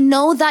 I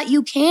know that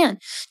you can.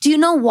 Do you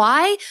know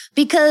why?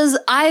 Because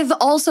I've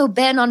also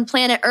been on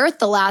planet Earth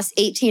the last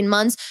 18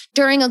 months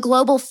during a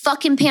global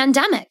fucking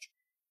pandemic.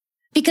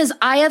 Because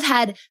I have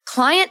had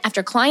client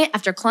after client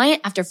after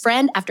client after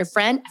friend after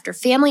friend after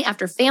family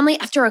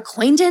after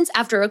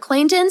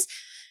acquaintance,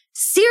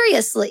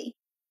 seriously,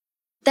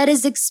 that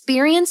is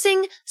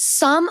experiencing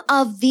some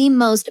of the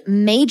most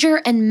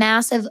major and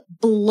massive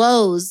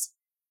blows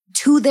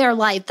to their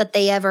life that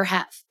they ever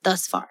have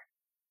thus far.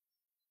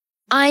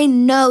 I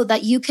know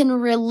that you can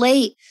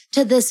relate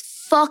to this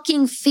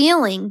fucking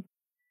feeling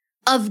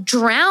of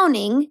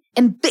drowning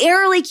and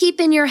barely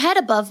keeping your head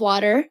above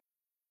water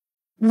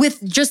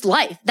with just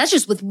life. That's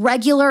just with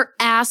regular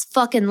ass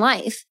fucking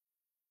life.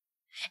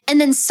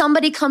 And then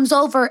somebody comes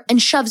over and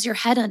shoves your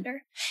head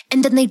under.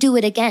 And then they do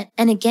it again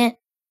and again.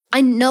 I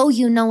know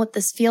you know what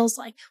this feels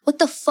like. What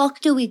the fuck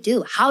do we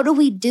do? How do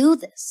we do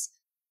this?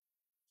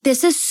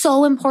 This is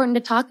so important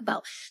to talk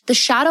about. The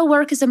shadow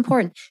work is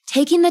important.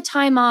 Taking the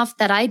time off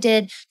that I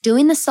did,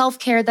 doing the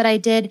self-care that I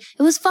did,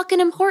 it was fucking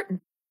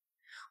important.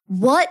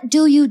 What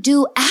do you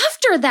do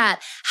after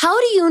that? How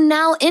do you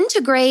now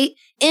integrate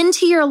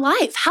into your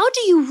life? How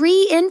do you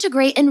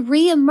reintegrate and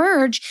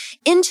reemerge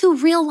into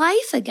real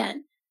life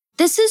again?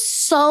 This is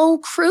so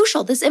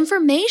crucial. This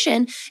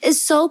information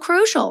is so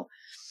crucial.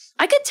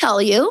 I could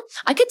tell you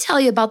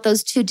about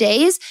those 2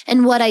 days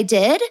and what I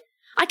did.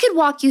 I could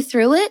walk you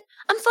through it.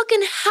 I'm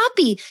fucking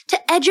happy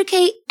to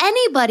educate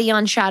anybody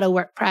on shadow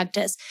work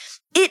practice.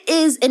 It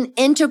is an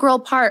integral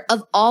part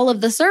of all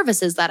of the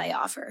services that I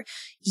offer.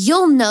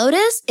 You'll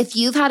notice if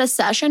you've had a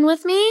session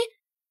with me,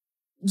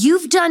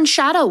 you've done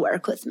shadow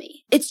work with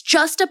me. It's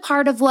just a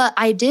part of what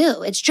I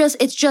do. It's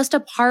just a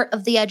part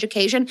of the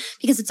education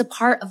because it's a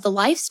part of the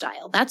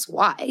lifestyle. That's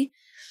why.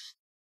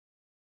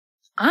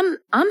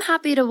 I'm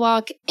happy to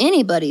walk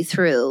anybody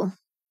through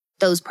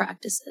those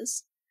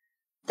practices.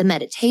 The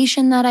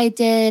meditation that I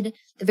did,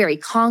 the very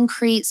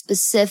concrete,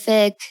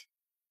 specific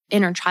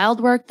inner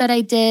child work that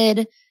I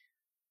did.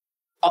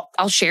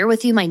 I'll share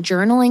with you my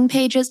journaling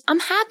pages. I'm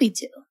happy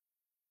to.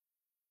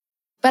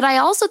 But I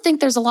also think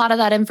there's a lot of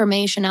that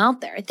information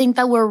out there. I think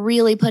that we're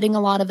really putting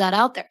a lot of that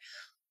out there.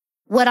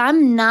 What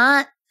I'm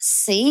not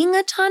seeing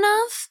a ton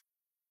of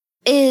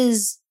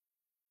is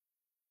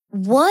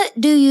what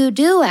do you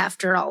do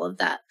after all of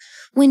that?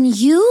 When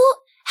you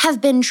have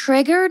been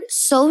triggered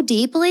so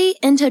deeply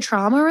into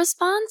trauma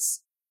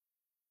response,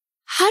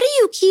 how do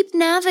you keep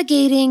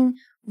navigating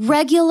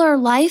regular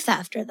life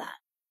after that?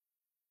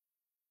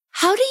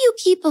 How do you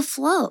keep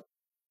afloat?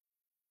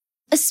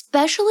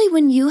 Especially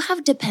when you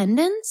have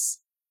dependence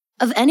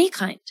of any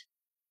kind.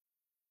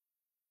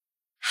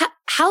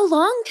 How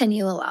long can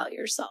you allow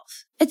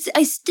yourself?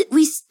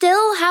 We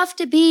still have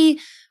to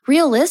be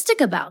realistic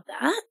about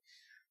that.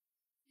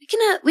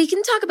 We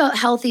can talk about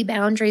healthy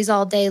boundaries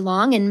all day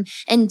long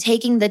and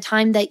taking the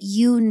time that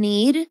you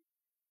need.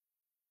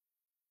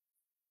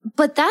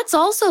 But that's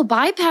also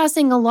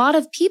bypassing a lot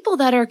of people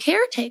that are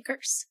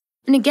caretakers.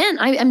 And again,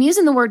 I'm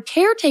using the word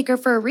caretaker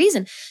for a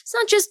reason. It's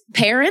not just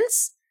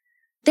parents.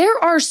 There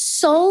are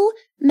so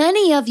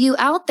many of you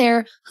out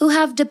there who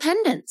have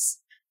dependents.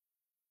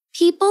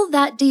 People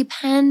that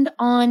depend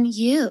on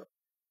you.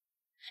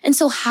 And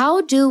so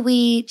how do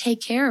we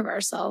take care of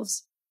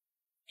ourselves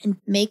and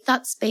make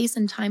that space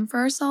and time for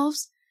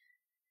ourselves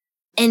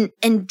and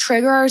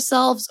trigger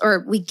ourselves,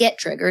 or we get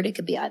triggered? It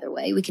could be either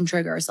way. We can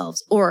trigger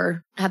ourselves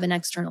or have an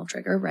external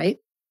trigger, right?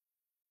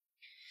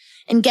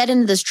 And get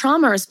into this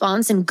trauma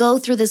response and go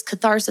through this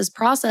catharsis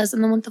process.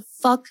 And then what the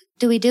fuck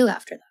do we do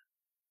after that?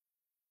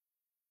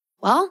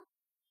 Well,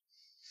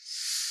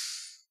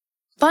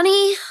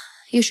 funny,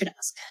 you should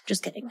ask.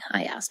 Just kidding.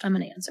 I asked. I'm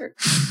going to answer.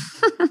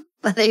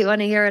 Whether you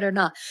want to hear it or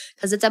not,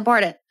 because it's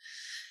important.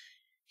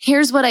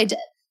 Here's what I did.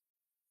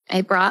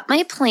 I brought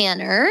my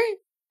planner.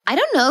 I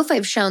don't know if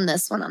I've shown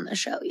this one on the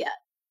show yet.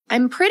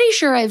 I'm pretty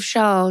sure I've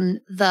shown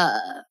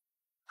the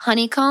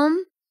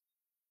honeycomb,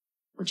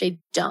 which I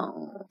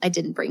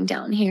didn't bring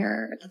down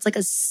here. That's like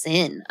a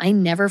sin. I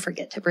never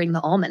forget to bring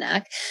the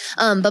almanac.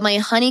 But my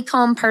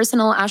honeycomb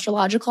personal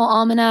astrological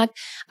almanac,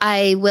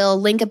 I will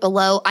link it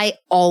below.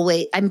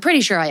 I'm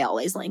pretty sure I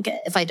always link it.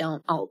 If I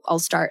don't, I'll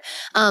start.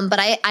 But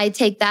I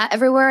take that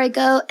everywhere I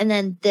go. And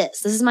then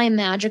this is my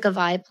Magic of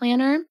I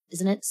planner.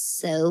 Isn't it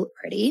so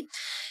pretty?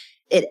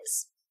 It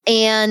is.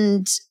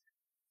 And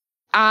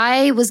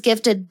I was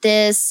gifted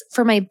this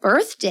for my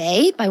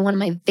birthday by one of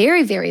my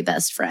very, very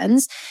best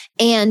friends.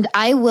 And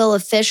I will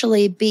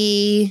officially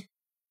be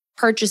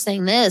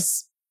purchasing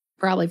this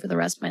probably for the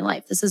rest of my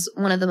life. This is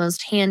one of the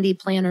most handy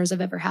planners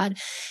I've ever had.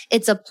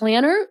 It's a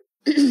planner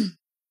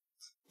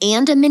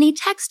and a mini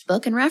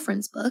textbook and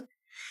reference book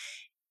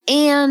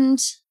and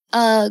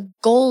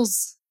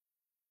goals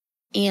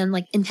and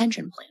like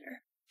intention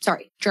planner.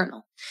 Sorry,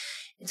 journal.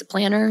 It's a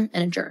planner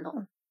and a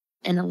journal.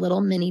 And a little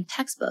mini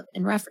textbook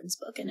and reference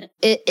book in it.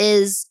 It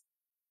is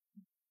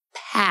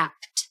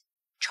packed,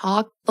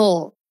 chock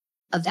full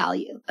of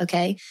value,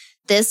 okay?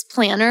 This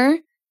planner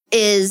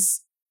is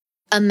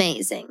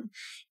amazing.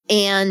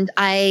 And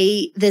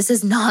this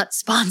is not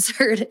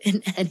sponsored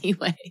in any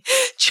way.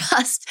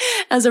 Just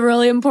as a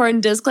really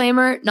important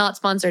disclaimer, not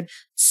sponsored.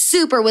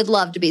 Super would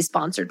love to be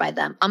sponsored by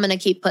them. I'm going to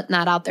keep putting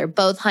that out there.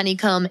 Both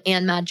Honeycomb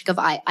and Magic of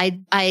I.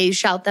 I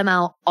shout them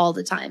out all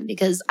the time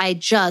because I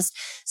just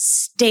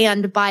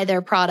stand by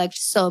their product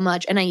so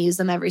much and I use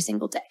them every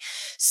single day.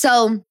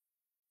 So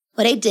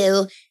what I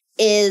do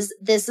is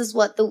this is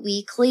what the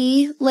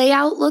weekly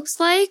layout looks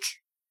like.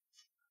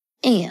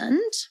 And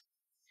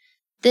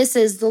this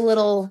is the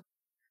little,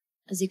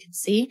 as you can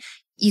see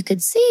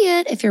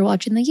it if you're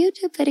watching the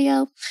YouTube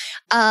video.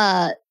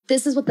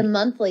 This is what the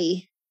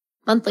monthly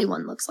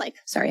one looks like.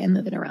 Sorry, I'm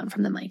moving around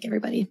from the mic,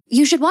 everybody.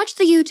 You should watch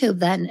the YouTube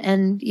then,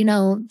 and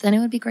then it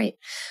would be great.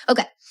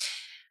 Okay.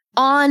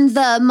 On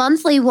the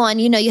monthly one,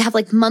 you have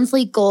like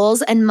monthly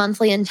goals and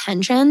monthly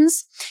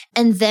intentions.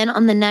 And then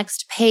on the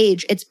next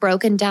page, it's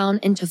broken down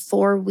into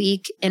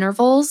 4-week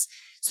intervals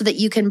so that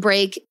you can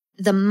break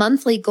the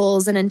monthly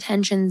goals and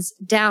intentions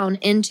down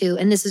into,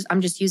 and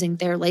I'm just using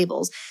their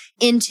labels,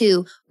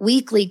 into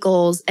weekly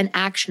goals and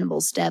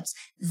actionable steps.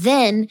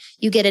 Then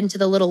you get into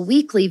the little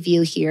weekly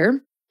view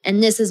here.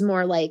 And this is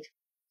more like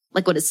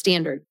what a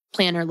standard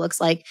planner looks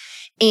like.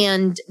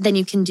 And then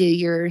you can do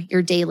your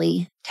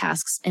daily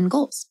tasks and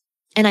goals.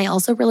 And I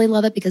also really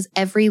love it because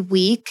every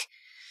week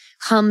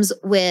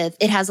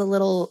it has a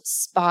little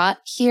spot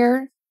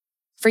here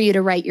for you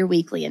to write your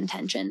weekly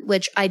intention,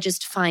 which I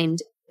just find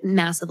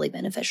massively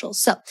beneficial.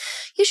 So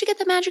you should get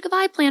the Magic of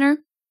iPlanner.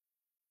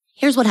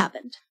 Here's what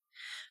happened.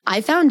 I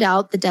found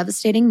out the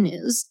devastating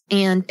news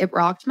and it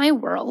rocked my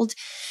world.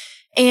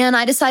 And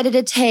I decided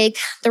to take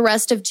the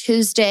rest of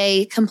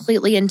Tuesday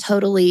completely and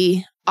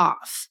totally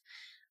off.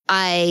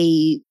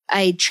 I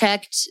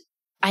checked,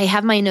 I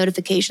have my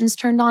notifications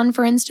turned on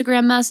for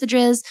Instagram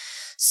messages.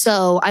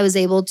 So I was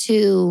able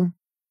to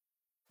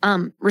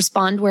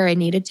respond where I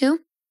needed to.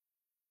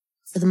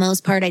 For the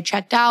most part, I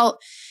checked out.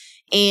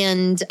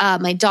 And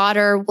my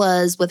daughter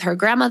was with her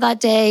grandma that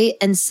day.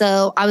 And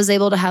so I was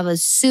able to have a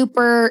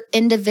super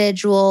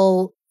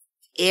individual,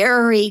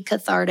 very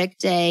cathartic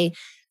day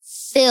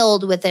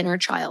filled with inner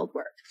child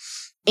work.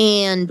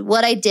 And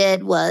what I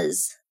did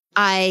was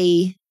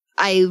I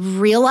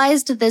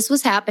realized that this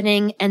was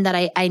happening and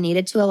that I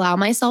needed to allow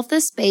myself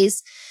this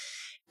space.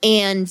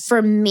 And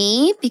for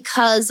me,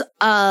 because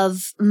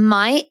of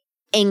my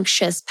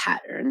anxious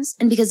patterns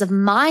and because of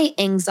my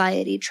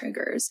anxiety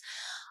triggers,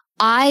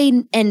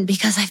 and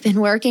because I've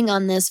been working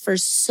on this for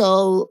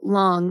so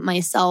long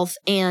myself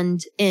and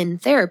in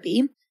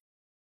therapy,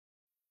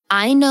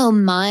 I know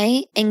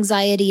my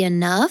anxiety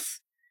enough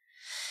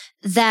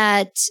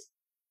that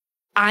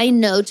I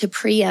know to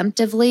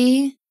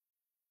preemptively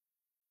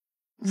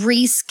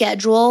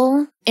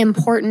reschedule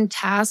important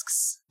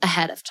tasks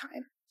ahead of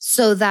time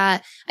so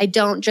that I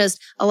don't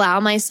just allow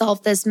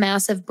myself this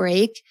massive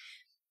break,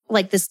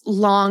 like this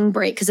long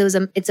break, because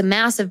it's a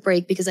massive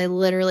break because I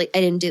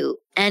didn't do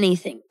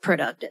anything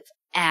productive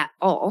at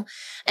all.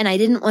 And I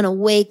didn't want to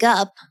wake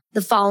up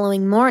the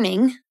following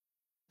morning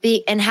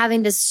and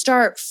having to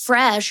start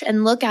fresh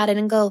and look at it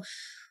and go,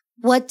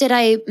 what did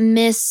I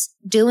miss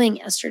doing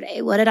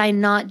yesterday? What did I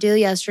not do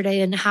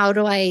yesterday? And how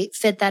do I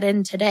fit that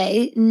in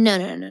today?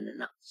 No.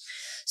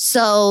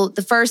 So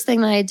the first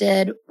thing that I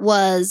did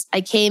was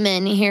I came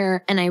in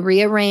here and I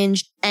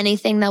rearranged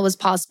anything that was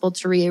possible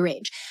to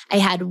rearrange. I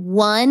had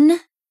one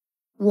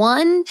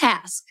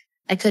task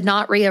I could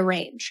not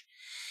rearrange.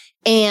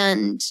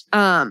 And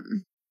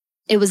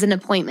it was an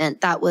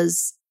appointment that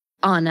was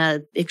on a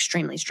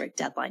extremely strict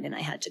deadline and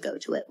I had to go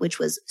to it, which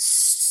was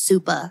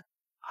super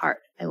hard.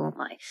 I won't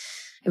lie.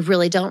 I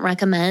really don't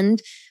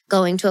recommend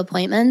going to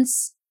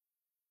appointments,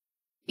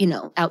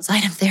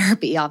 outside of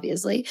therapy,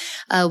 obviously.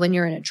 When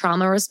you're in a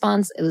trauma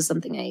response, it was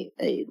something I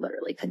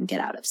literally couldn't get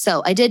out of.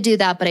 So I did do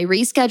that, but I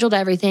rescheduled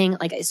everything.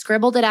 Like I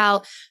scribbled it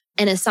out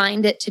and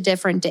assigned it to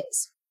different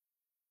days.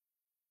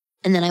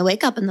 And then I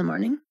wake up in the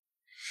morning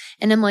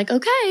and I'm like,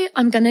 okay,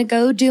 I'm going to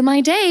go do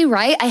my day,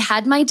 right? I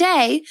had my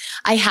day.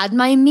 I had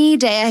my me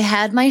day. I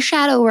had my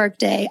shadow work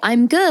day.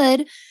 I'm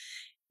good.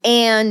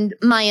 And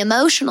my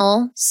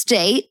emotional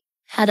state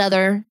had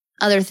other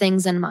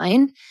things in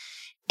mind.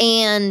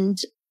 And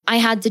I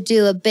had to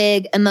do a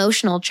big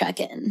emotional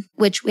check-in,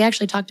 which we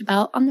actually talked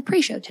about on the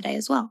pre-show today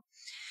as well.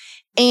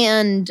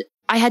 And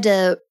I had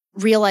to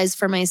realize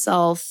for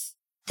myself,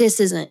 this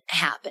isn't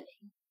happening.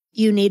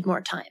 You need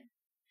more time.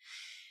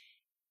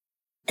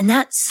 And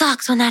that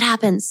sucks when that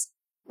happens.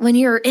 When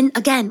you're in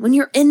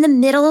the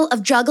middle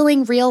of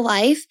juggling real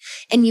life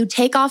and you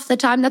take off the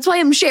time. That's why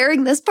I'm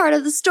sharing this part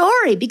of the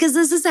story, because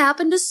this has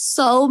happened to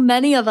so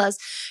many of us.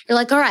 You're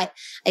like, all right,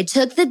 I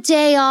took the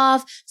day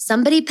off.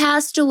 Somebody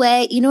passed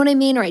away. You know what I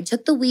mean? Or I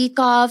took the week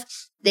off.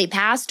 They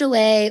passed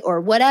away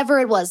or whatever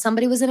it was.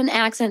 Somebody was in an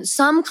accident,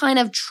 some kind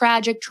of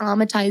tragic,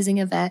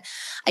 traumatizing event.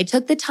 I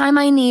took the time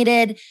I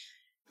needed.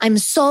 I'm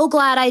so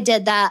glad I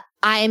did that.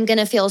 I'm going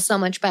to feel so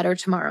much better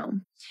tomorrow.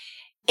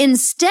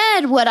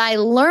 Instead, what I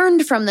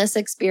learned from this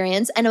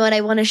experience and what I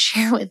want to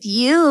share with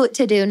you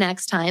to do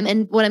next time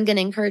and what I'm going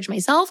to encourage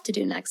myself to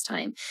do next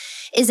time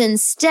is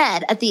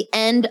instead at the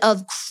end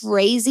of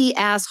crazy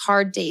ass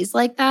hard days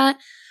like that,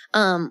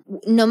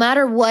 no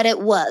matter what it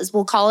was,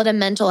 we'll call it a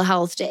mental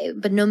health day,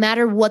 but no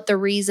matter what the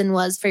reason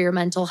was for your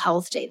mental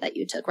health day that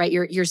you took, right?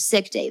 Your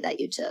sick day that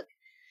you took.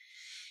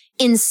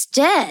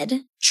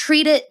 Instead,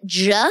 treat it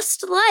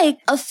just like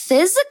a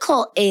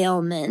physical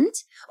ailment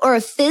or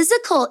a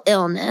physical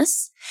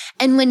illness.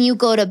 And when you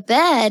go to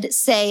bed,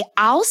 say,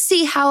 I'll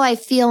see how I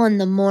feel in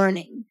the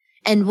morning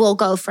and we'll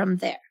go from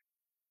there.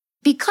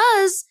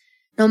 Because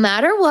no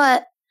matter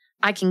what,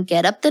 I can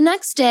get up the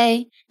next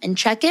day and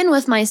check in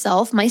with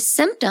myself, my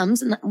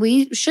symptoms, and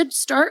we should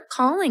start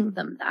calling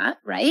them that,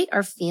 right?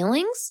 Our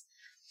feelings.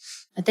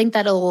 I think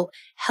that'll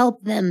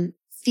help them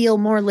feel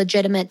more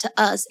legitimate to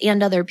us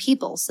and other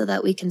people so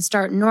that we can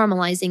start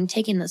normalizing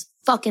taking this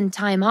fucking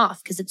time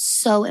off because it's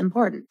so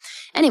important.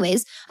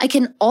 Anyways, I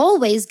can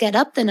always get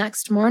up the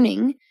next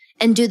morning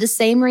and do the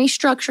same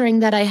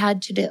restructuring that I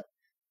had to do,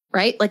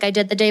 right? Like I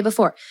did the day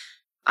before.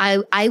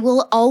 I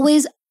will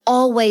always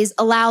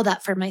allow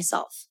that for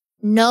myself.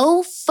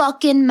 No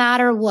fucking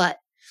matter what.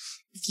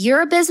 If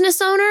you're a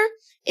business owner,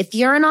 if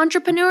you're an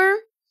entrepreneur,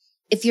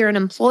 if you're an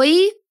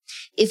employee,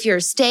 if you're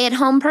a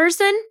stay-at-home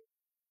person,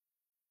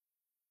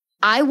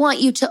 I want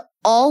you to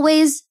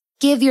always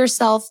give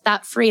yourself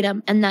that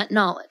freedom and that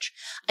knowledge.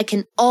 I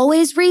can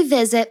always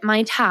revisit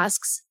my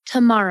tasks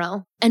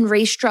tomorrow and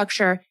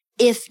restructure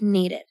if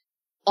needed.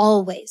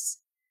 Always.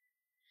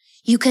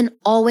 You can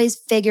always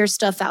figure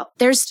stuff out.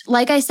 There's,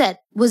 like I said,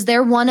 was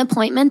there one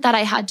appointment that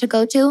I had to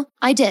go to?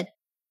 I did.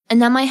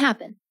 And that might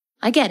happen.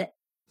 I get it.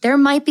 There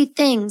might be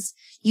things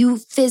you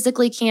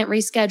physically can't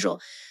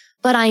reschedule,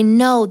 but I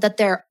know that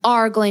there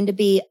are going to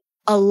be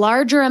a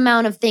larger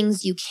amount of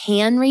things you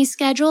can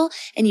reschedule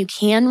and you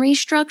can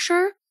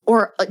restructure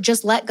or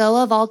just let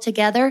go of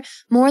altogether,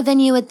 more than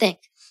you would think.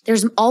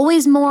 There's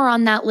always more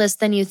on that list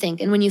than you think.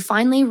 And when you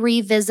finally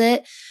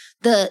revisit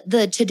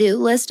the to-do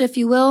list, if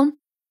you will,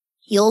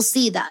 you'll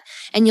see that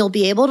and you'll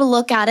be able to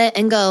look at it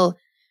and go,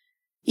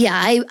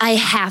 yeah, I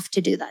have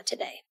to do that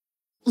today.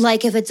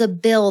 Like if it's a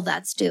bill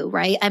that's due,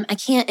 right? I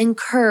can't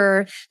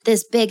incur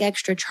this big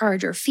extra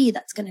charge or fee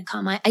that's going to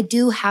come. I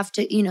do have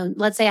to,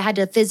 let's say I had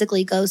to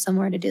physically go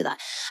somewhere to do that.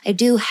 I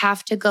do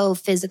have to go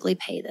physically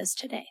pay this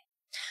today.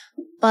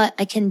 But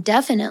I can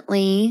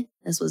definitely,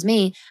 this was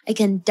me, I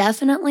can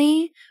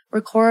definitely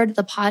record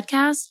the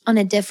podcast on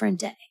a different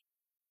day.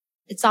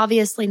 It's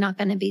obviously not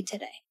going to be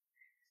today.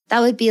 That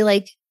would be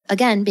like,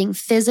 again, being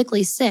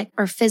physically sick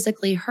or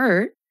physically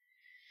hurt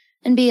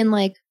and being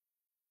like,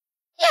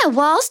 yeah,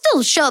 well, I'll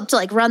still show up to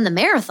like run the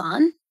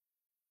marathon.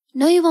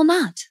 No, you will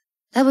not.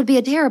 That would be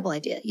a terrible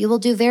idea. You will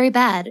do very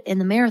bad in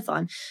the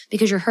marathon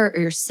because you're hurt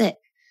or you're sick.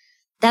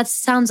 That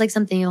sounds like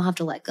something you'll have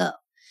to let go.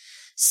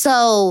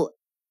 So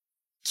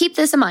keep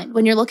this in mind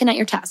when you're looking at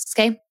your tasks,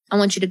 okay? I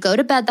want you to go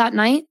to bed that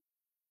night.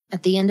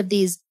 At the end of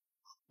these,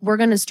 we're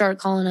going to start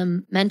calling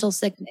them mental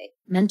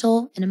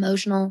and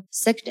emotional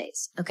sick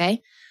days,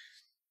 okay?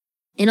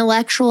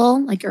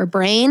 Intellectual, like your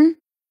brain,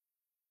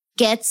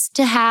 gets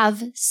to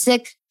have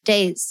sick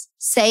days.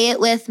 Say it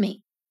with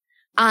me.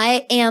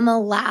 I am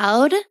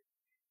allowed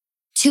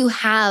to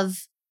have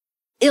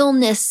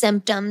illness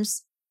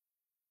symptoms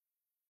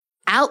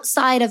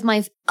outside of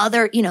my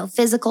other,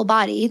 physical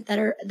body that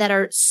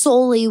are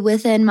solely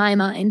within my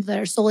mind, that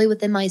are solely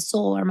within my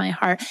soul or my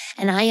heart.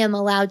 And I am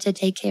allowed to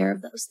take care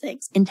of those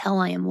things until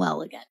I am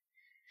well again.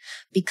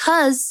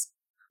 Because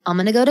I'm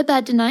going to go to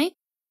bed tonight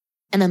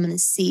and I'm going to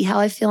see how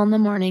I feel in the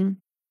morning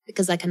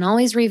because I can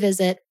always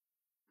revisit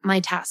my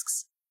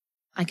tasks.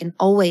 I can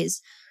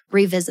always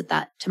revisit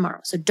that tomorrow.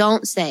 So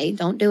don't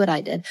do what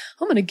I did.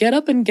 I'm going to get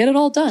up and get it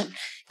all done.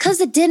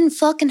 Because it didn't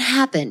fucking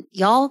happen,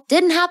 y'all.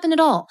 Didn't happen at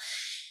all.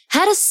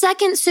 Had a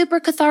second super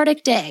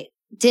cathartic day.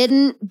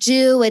 Didn't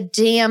do a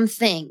damn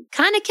thing.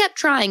 Kind of kept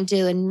trying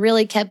to and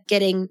really kept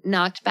getting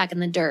knocked back in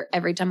the dirt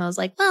every time I was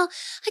like, well,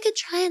 I could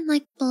try and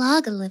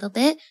blog a little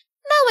bit.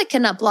 No, I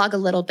cannot blog a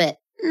little bit.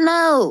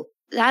 No,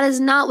 that is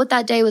not what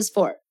that day was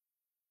for.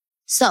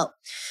 So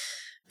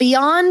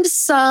beyond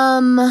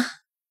some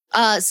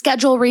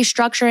schedule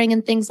restructuring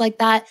and things like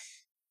that,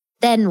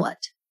 then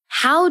what?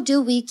 How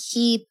do we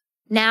keep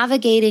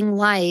navigating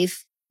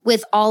life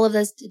with all of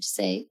this?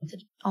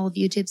 Did all of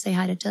YouTube say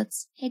hi to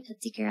Toots? Hey,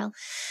 Tootsie girl.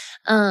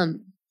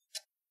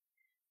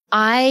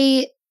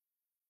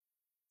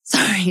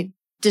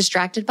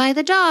 Distracted by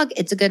the dog.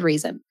 It's a good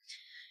reason.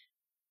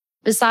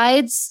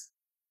 Besides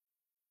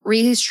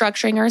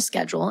restructuring our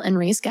schedule and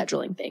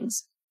rescheduling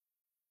things,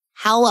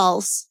 how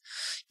else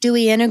do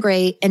we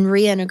integrate and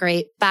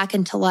reintegrate back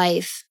into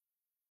life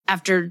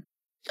after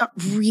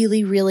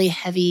really, really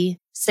heavy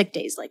sick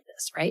days like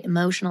this, right?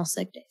 Emotional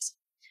sick days.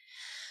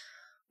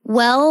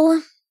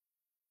 Well,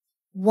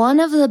 one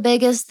of the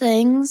biggest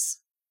things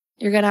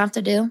you're going to have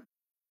to do,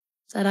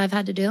 that I've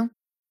had to do,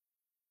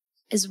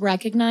 is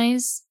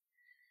recognize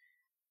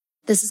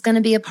this is going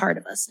to be a part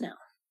of us now.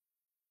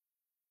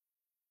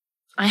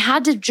 I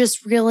had to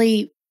just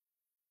really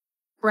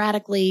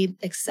radically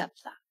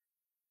accept that.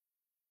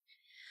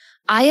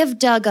 I have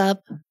dug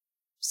up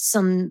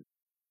some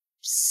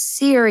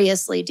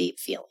seriously deep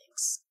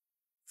feelings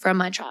from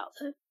my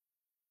childhood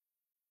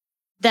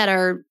that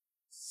are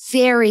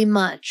very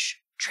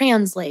much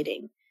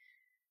translating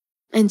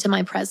into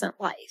my present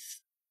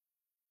life.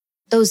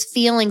 Those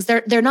feelings,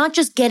 they're not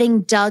just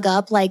getting dug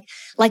up like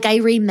I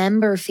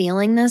remember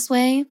feeling this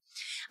way.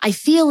 I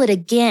feel it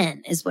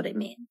again is what I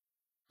mean.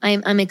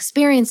 I'm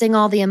experiencing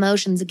all the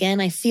emotions again.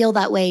 I feel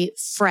that way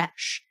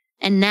fresh.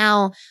 And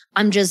now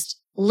I'm just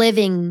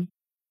living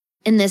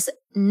in this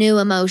new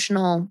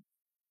emotional,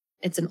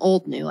 it's an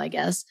old new, I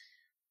guess,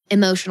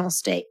 emotional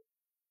state.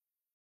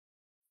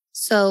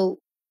 So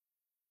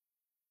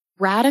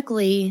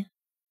radically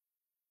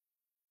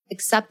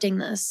accepting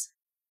this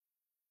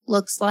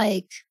looks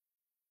like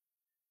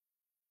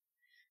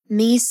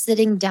me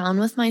sitting down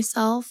with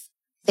myself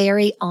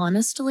very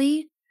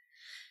honestly.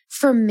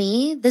 For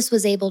me, this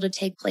was able to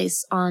take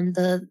place on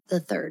the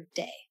third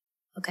day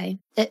Okay.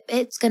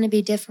 It's going to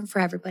be different for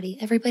everybody.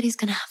 Everybody's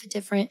going to have a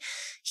different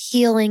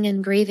healing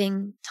and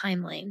grieving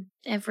timeline.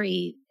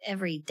 Every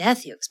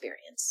death you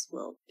experience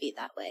will be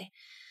that way.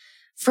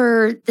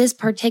 For this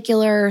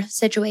particular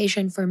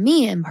situation, for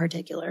me in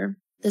particular,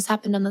 this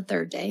happened on the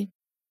third day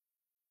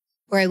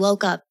where I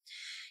woke up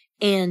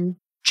and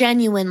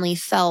genuinely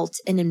felt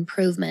an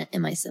improvement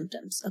in my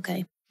symptoms.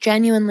 Okay.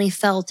 Genuinely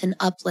felt an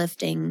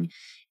uplifting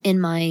in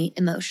my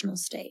emotional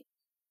state.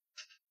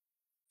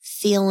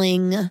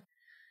 Feeling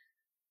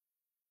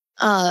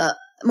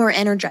more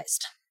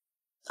energized,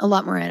 a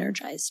lot more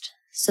energized.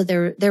 So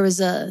there was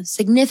a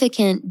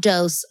significant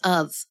dose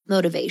of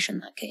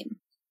motivation that came.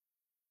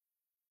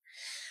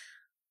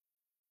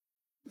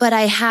 But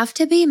I have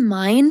to be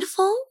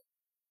mindful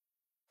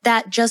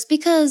that just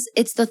because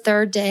it's the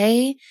third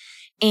day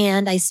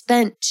and I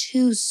spent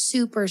 2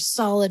 super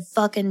solid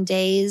fucking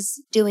days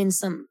doing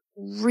some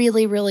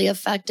really, really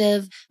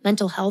effective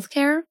mental health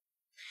care,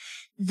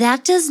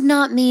 that does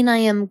not mean I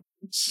am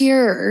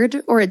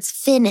cured or it's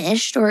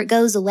finished or it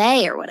goes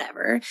away or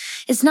whatever.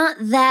 It's not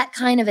that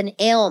kind of an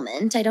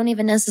ailment. I don't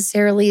even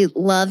necessarily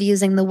love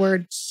using the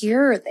word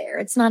cure there.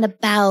 It's not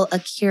about a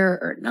cure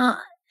or not.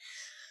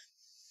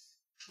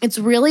 It's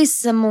really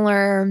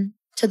similar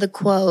to the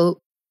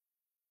quote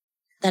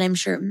that I'm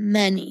sure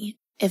many,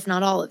 if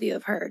not all of you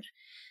have heard,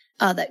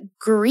 that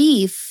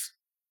grief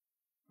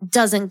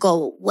doesn't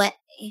go away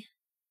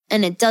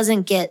and it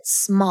doesn't get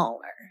smaller.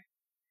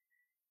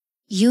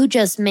 You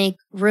just make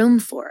room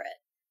for it.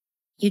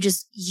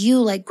 You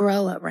like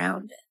grow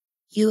around it.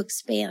 You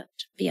expand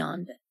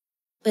beyond it,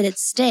 but it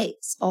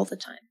stays all the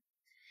time.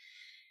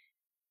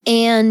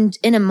 And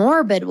in a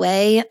morbid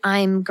way,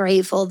 I'm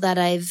grateful that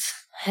I've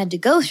had to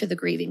go through the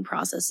grieving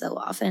process so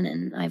often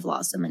and I've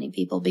lost so many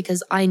people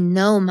because I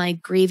know my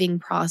grieving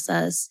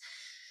process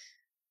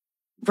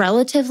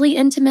relatively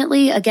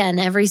intimately. Again,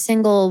 every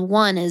single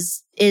one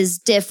is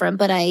different,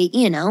 but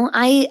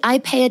I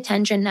pay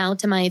attention now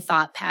to my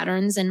thought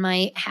patterns and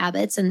my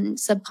habits and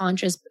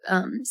subconscious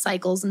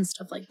cycles and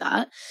stuff like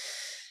that.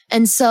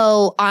 And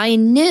so I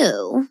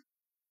knew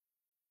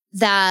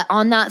that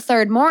on that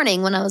third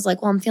morning when I was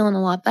like, well, I'm feeling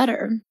a lot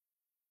better,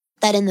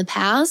 that in the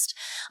past,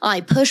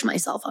 I push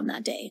myself on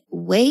that day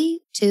way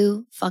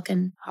too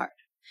fucking hard.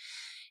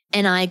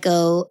 And I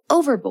go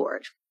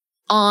overboard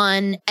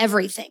on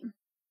everything,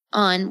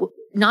 on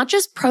not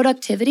just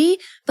productivity,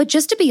 but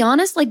just to be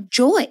honest, like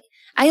joy.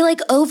 I like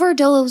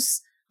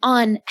overdose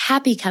on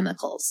happy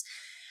chemicals.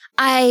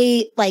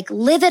 I like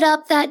live it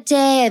up that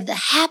day. I have the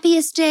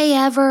happiest day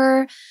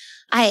ever.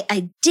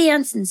 I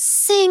dance and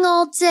sing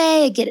all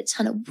day. I get a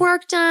ton of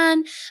work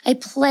done. I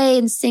play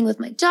and sing with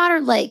my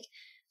daughter. Like,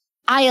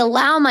 I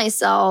allow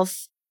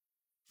myself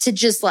to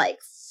just like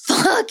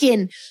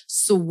fucking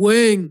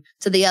swing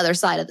to the other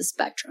side of the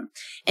spectrum.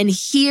 And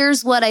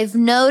here's what I've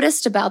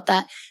noticed about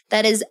that.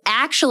 That is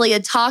actually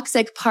a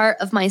toxic part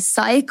of my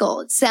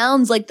cycle. It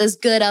sounds like this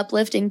good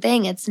uplifting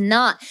thing. It's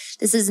not.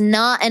 This is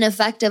not an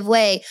effective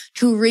way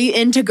to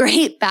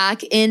reintegrate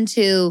back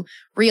into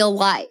real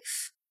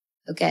life.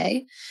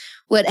 Okay.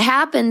 What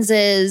happens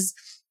is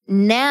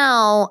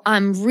now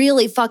I'm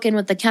really fucking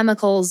with the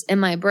chemicals in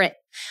my brain.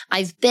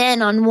 I've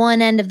been on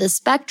one end of the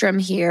spectrum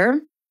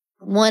here,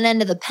 one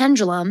end of the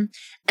pendulum,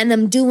 and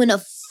I'm doing a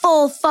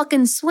full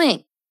fucking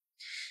swing.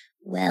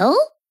 Well,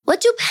 what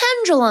do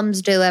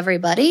pendulums do,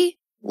 everybody?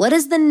 What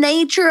is the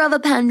nature of a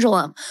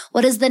pendulum?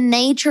 What is the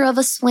nature of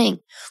a swing?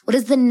 What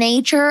is the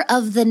nature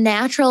of the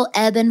natural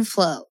ebb and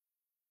flow?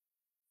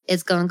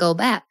 It's going to go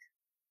back.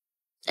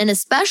 And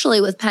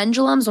especially with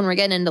pendulums, when we're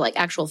getting into like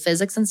actual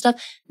physics and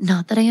stuff,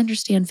 not that I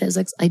understand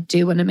physics, I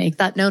do want to make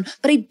that known,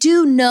 but I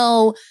do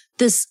know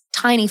this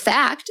tiny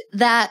fact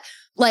that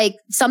like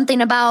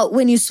something about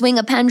when you swing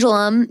a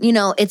pendulum,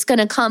 it's going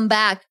to come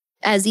back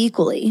as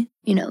equally,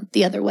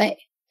 the other way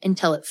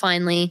until it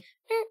finally,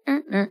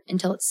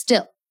 until it's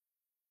still.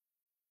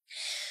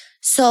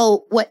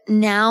 So what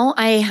now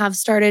I have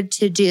started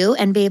to do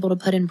and be able to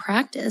put in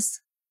practice,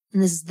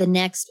 and this is the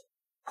next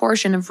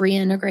portion of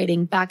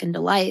reintegrating back into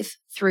life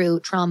through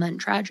trauma and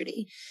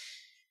tragedy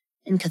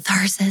and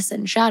catharsis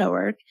and shadow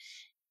work,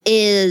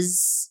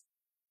 is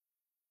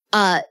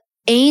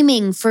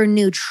aiming for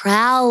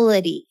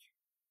neutrality.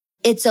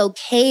 It's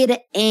okay to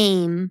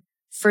aim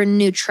for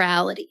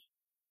neutrality.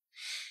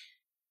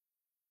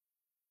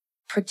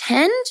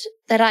 Pretend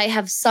that I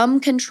have some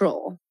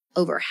control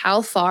over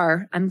how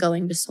far I'm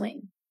going to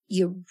swing.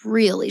 You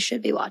really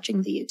should be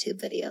watching the YouTube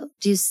video.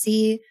 Do you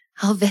see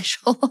how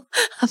visual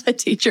of a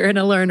teacher and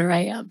a learner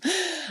I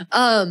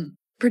am?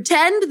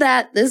 Pretend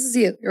that this is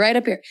you. You're right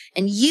up here.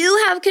 And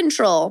you have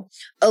control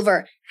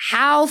over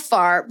how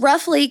far,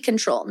 roughly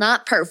control,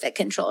 not perfect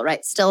control,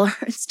 right? Still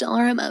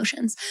our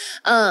emotions.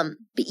 But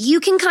you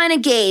can kind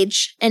of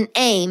gauge and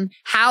aim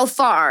how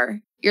far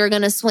you're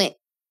going to swing.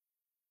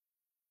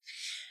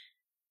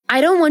 I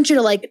don't want you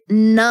to like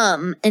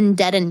numb and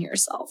deaden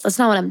yourself. That's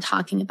not what I'm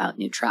talking about,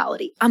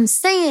 neutrality. I'm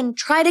saying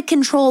try to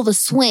control the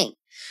swing.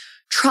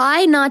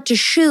 Try not to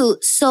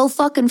shoot so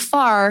fucking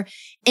far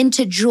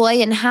into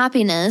joy and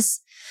happiness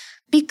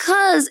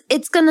because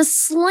it's going to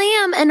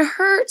slam and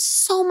hurt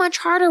so much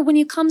harder when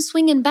you come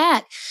swinging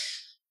back.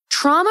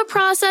 Trauma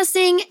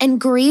processing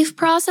and grief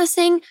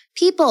processing,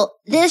 people,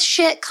 this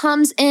shit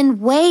comes in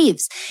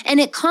waves, and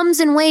it comes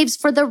in waves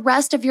for the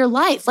rest of your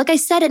life. Like I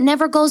said, it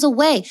never goes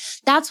away.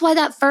 That's why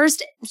that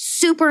first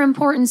super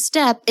important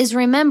step is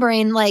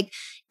remembering, like,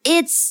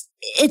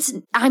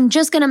 I'm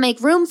just going to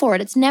make room for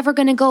it. It's never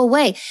going to go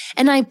away.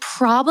 And I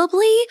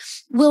probably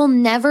will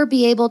never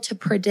be able to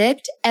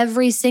predict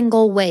every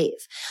single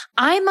wave.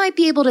 I might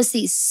be able to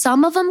see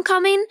some of them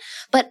coming,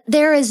 but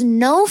there is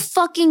no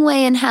fucking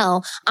way in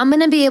hell I'm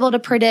going to be able to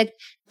predict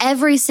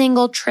every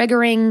single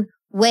triggering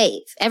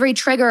wave, every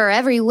trigger or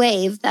every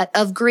wave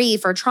of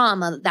grief or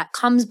trauma that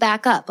comes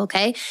back up.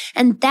 Okay.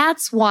 And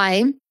that's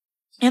why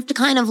you have to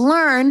kind of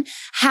learn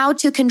how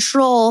to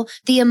control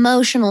the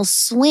emotional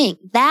swing.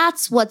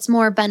 That's what's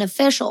more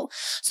beneficial,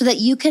 so that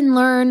you can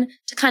learn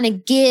to kind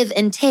of give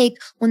and take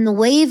when the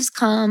waves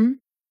come,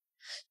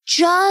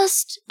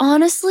 just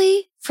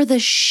honestly for the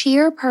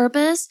sheer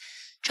purpose,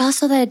 just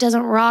so that it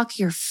doesn't rock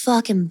your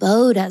fucking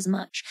boat as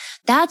much.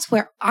 That's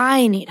where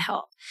I need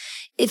help.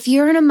 If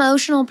you're an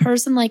emotional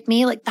person like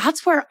me, like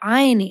that's where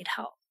I need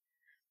help.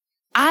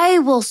 I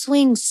will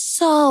swing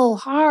so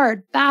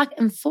hard back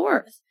and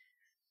forth.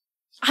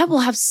 I will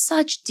have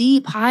such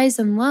deep highs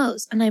and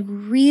lows. And I've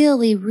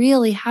really,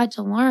 really had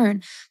to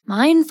learn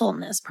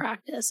mindfulness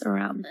practice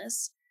around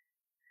this,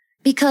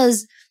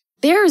 because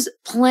there's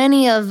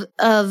plenty of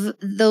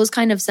those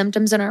kind of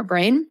symptoms in our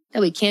brain that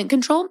we can't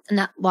control, and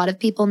that a lot of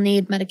people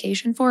need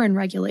medication for and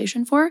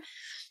regulation for.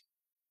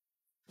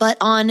 But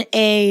on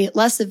a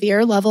less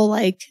severe level,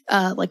 like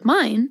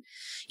mine,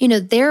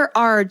 there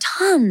are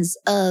tons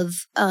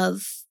of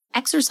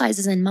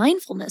exercises and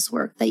mindfulness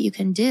work that you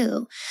can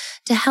do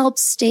to help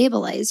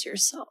stabilize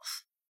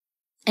yourself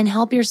and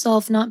help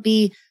yourself not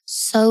be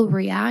so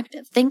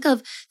reactive. Think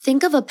of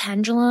a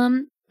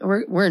pendulum.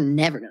 We're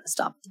never going to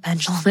stop the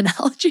pendulum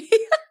analogy.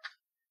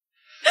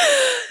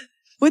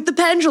 With the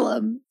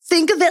pendulum,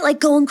 think of it like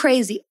going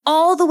crazy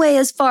all the way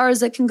as far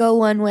as it can go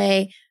one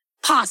way,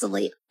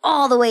 possibly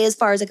all the way as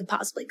far as it can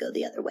possibly go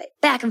the other way,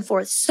 back and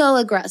forth, so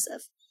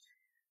aggressive.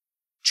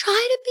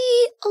 Try to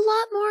be a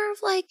lot more of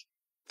like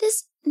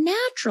this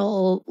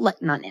natural,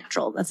 like not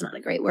natural, that's not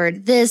a great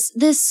word. This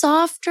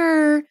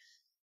softer,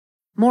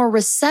 more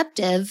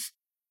receptive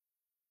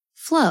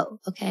flow,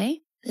 okay?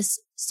 This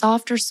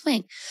softer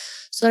swing.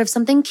 So that if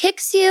something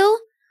kicks you,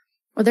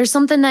 or there's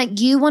something that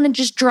you want to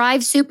just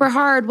drive super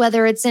hard,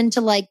 whether it's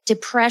into like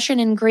depression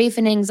and grief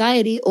and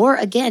anxiety, or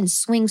again,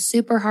 swing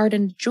super hard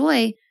into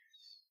joy,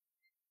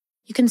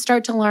 you can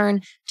start to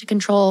learn to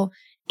control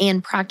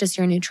and practice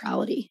your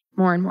neutrality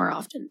more and more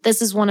often.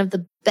 This is one of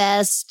the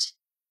best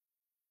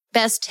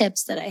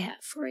tips that I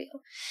have for you.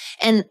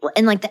 And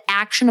like the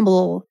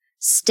actionable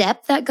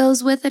step that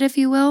goes with it, if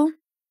you will,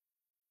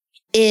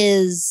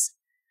 is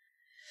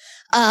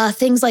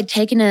things like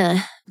taking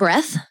a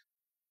breath,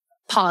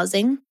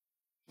 pausing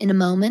in a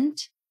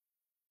moment,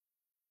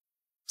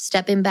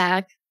 stepping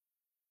back,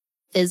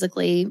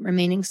 physically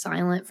remaining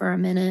silent for a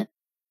minute,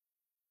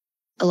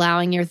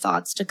 allowing your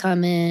thoughts to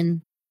come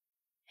in,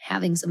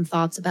 having some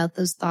thoughts about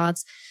those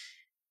thoughts,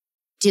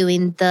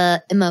 doing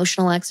the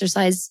emotional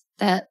exercise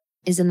that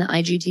is in the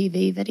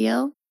IGTV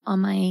video on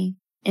my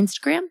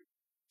Instagram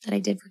that I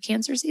did for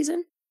cancer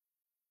season.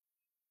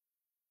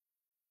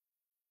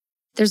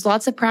 There's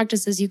lots of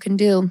practices you can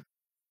do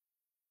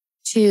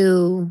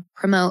to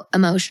promote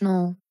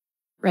emotional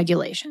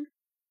regulation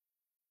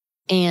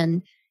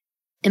and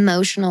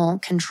emotional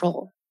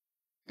control,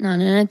 not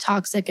in a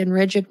toxic and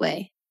rigid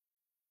way,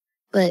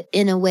 but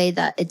in a way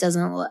that it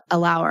doesn't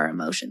allow our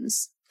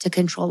emotions to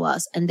control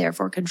us and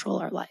therefore control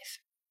our life.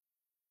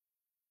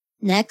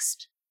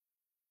 Next,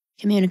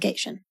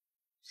 communication.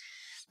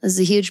 This is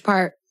a huge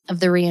part of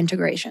the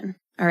reintegration,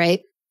 all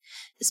right?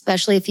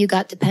 Especially if you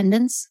got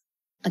dependence,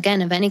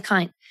 again, of any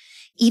kind,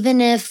 even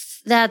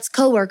if that's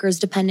coworkers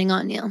depending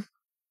on you.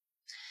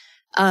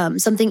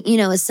 Something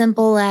as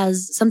simple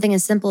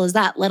as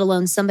that, let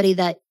alone somebody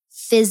that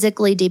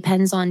physically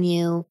depends on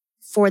you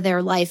for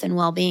their life and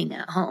well-being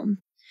at home.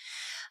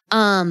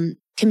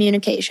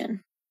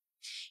 Communication.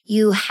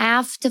 You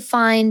have to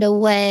find a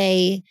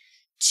way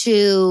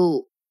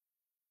to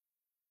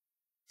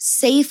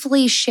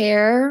safely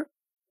share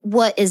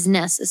what is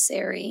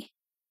necessary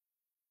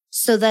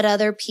so that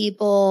other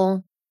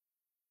people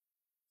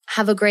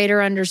have a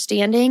greater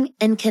understanding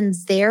and can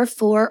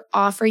therefore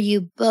offer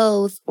you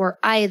both or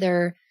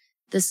either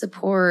the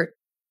support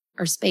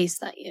or space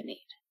that you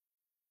need.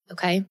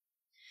 Okay?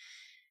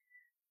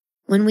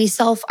 When we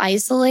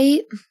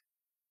self-isolate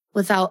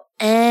without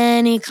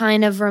any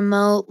kind of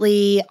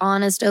remotely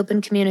honest,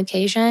 open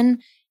communication,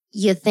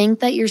 you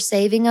think that you're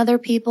saving other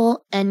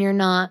people and you're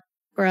not.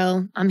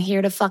 Bro, I'm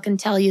here to fucking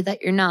tell you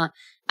that you're not.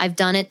 I've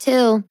done it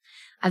too,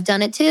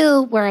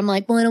 where I'm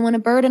like, well, I don't want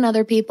to burden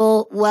other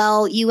people.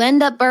 Well, you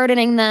end up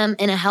burdening them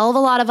in a hell of a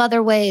lot of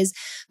other ways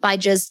by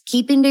just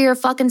keeping to your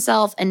fucking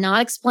self and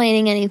not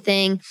explaining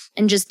anything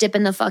and just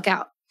dipping the fuck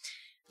out.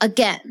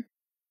 Again,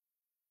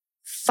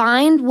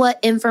 Find what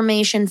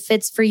information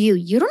fits for you.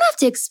 You don't have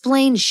to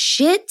explain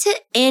shit to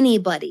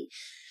anybody.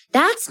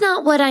 That's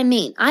not what I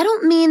mean. I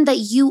don't mean that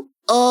you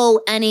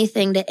owe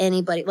anything to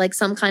anybody, like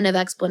some kind of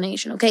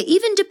explanation, okay?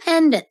 Even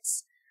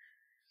dependence.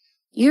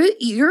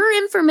 Your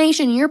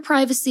information, your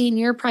privacy, and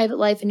your private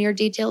life and your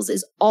details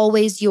is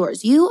always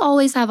yours. You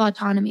always have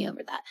autonomy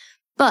over that.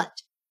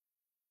 But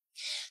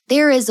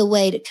there is a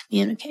way to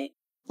communicate.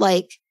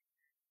 Like,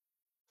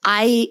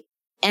 I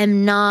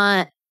am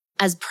not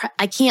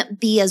I can't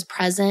be as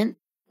present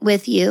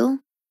with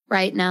you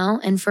right now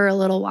and for a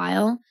little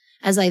while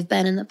as I've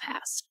been in the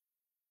past.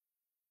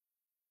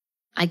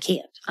 I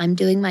can't. I'm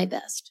doing my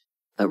best.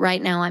 But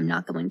right now, I'm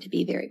not going to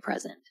be very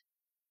present.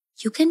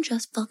 You can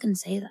just fucking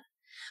say that.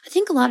 I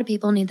think a lot of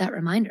people need that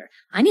reminder.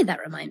 I need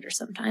that reminder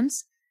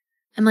sometimes.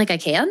 I'm like, I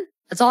can?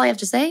 That's all I have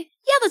to say?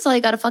 Yeah, that's all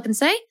you gotta fucking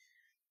say.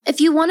 If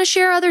you want to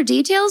share other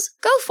details,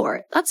 go for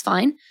it. That's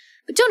fine.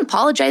 But don't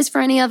apologize for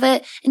any of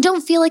it, and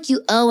don't feel like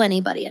you owe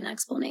anybody an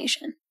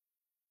explanation.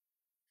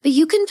 But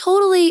you can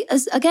totally,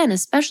 again,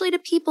 especially to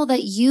people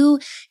that you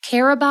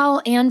care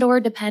about and or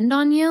depend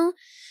on you,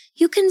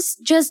 you can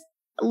just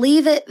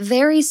leave it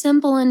very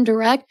simple and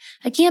direct.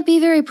 I can't be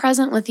very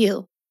present with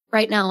you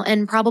right now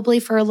and probably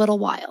for a little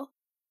while.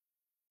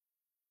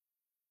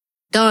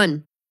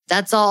 Done.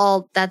 That's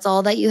all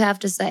that you have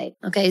to say.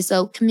 Okay,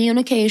 so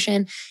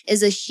communication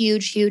is a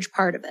huge, huge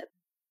part of it.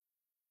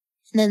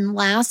 And then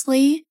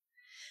lastly,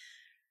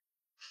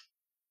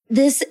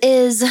 this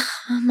is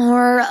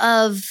more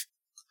of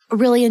a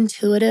really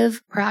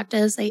intuitive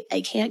practice.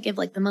 I can't give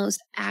like the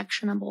most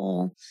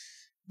actionable,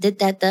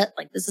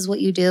 like this is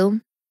what you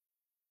do.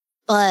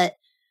 But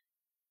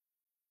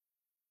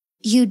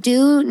you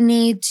do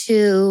need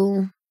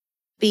to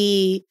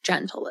be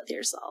gentle with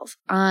yourself.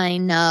 I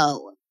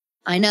know.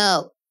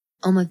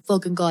 Oh my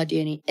fucking God,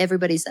 Danny.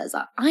 Everybody says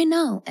that. I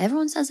know.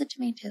 Everyone says it to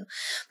me too.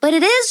 But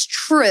it is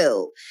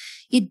true.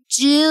 You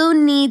do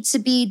need to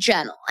be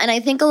gentle. And I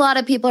think a lot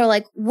of people are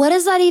like, what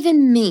does that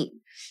even mean?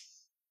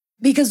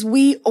 Because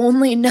we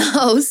only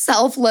know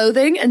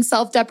self-loathing and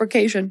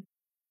self-deprecation.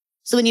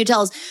 So when you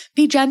tell us,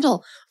 be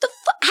gentle,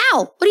 how?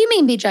 What do you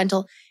mean be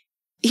gentle?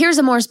 Here's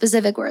a more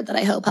specific word that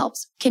I hope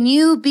helps. Can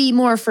you be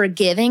more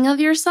forgiving of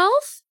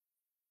yourself?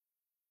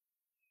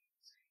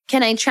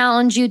 Can I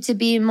challenge you to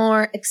be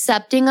more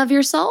accepting of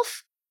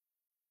yourself?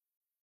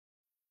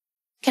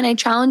 Can I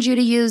challenge you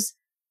to use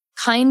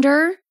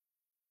kinder,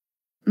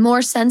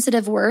 more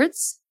sensitive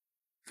words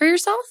for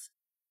yourself?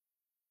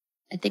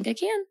 I think I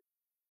can.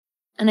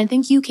 And I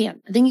think you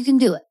can. I think you can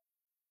do it.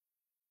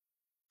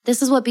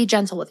 This is what be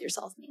gentle with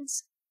yourself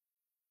means.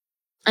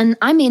 And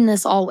I mean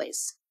this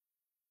always.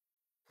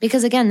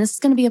 Because again, this is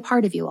going to be a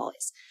part of you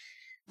always.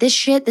 This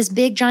shit, this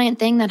big giant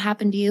thing that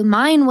happened to you,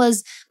 mine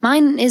is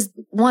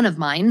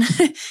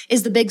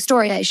the big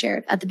story I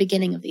shared at the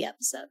beginning of the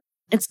episode.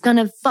 It's going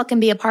to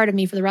fucking be a part of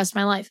me for the rest of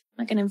my life.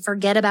 I'm not going to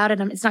forget about it.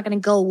 It's not going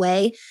to go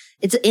away.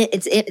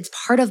 It's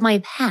part of my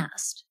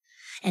past.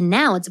 And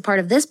now it's a part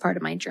of this part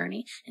of my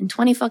journey. And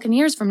 20 fucking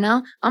years from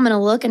now, I'm going to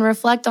look and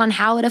reflect on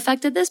how it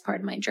affected this part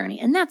of my journey.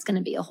 And that's going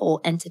to be a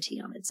whole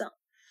entity on its own.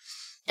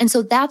 And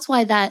so that's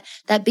why that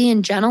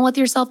being gentle with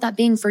yourself, that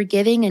being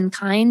forgiving and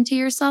kind to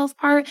yourself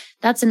part,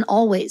 that's an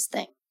always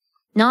thing,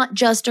 not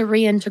just a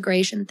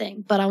reintegration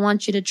thing. But I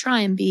want you to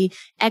try and be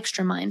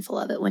extra mindful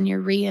of it when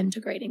you're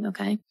reintegrating,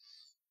 okay?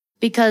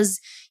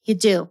 Because you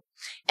do.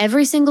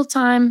 Every single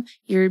time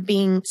you're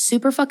being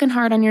super fucking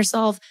hard on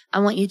yourself, I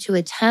want you to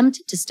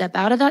attempt to step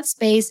out of that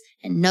space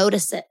and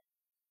notice it.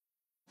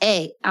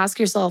 A, ask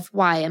yourself,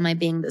 why am I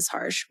being this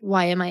harsh?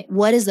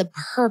 What is the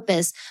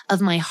purpose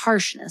of my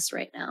harshness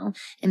right now?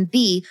 And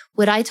B,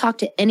 would I talk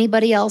to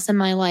anybody else in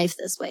my life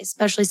this way,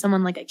 especially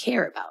someone like I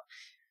care about?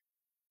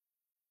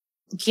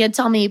 You can't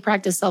tell me you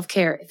practice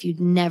self-care if you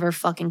never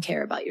fucking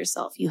care about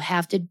yourself. You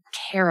have to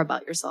care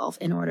about yourself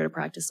in order to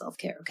practice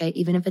self-care, okay?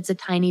 Even if it's a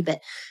tiny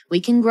bit.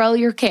 We can grow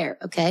your care,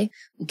 okay?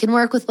 We can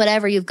work with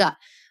whatever you've got.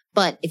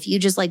 But if you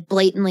just like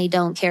blatantly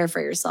don't care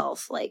for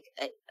yourself, like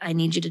I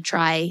need you to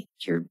try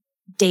your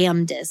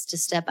damnedest to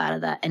step out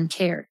of that and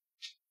care,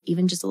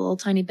 even just a little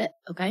tiny bit,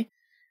 okay?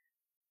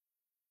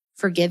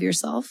 Forgive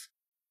yourself,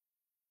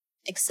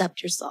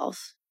 accept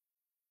yourself,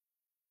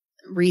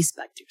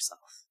 respect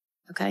yourself,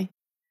 okay?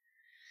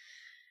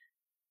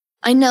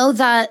 I know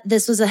that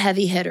this was a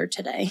heavy hitter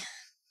today.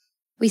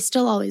 We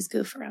still always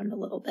goof around a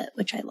little bit,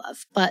 which I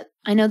love, but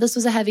I know this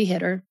was a heavy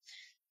hitter.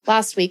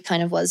 Last week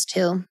kind of was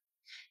too.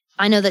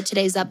 I know that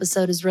today's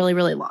episode is really,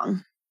 really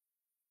long.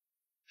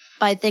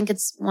 But I think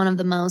it's one of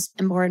the most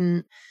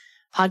important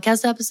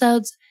podcast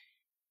episodes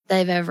that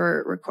I've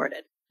ever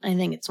recorded. I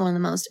think it's one of the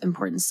most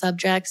important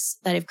subjects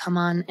that I've come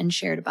on and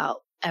shared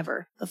about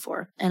ever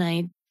before. And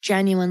I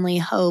genuinely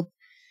hope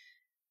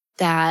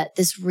that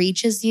this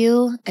reaches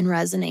you and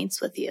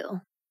resonates with you.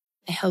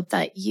 I hope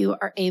that you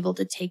are able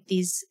to take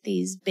these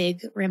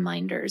big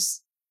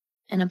reminders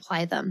and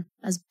apply them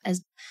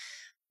as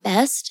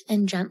best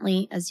and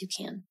gently as you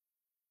can.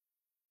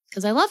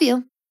 Because I love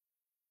you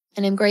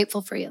and I'm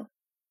grateful for you.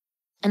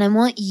 And I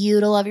want you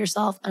to love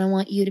yourself and I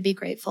want you to be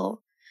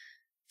grateful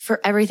for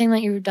everything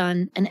that you've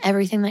done and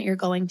everything that you're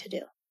going to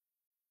do.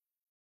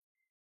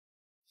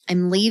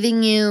 I'm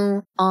leaving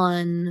you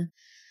on,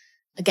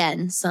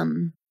 again,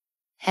 some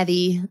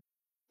heavy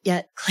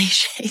yet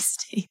cliche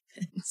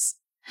statements.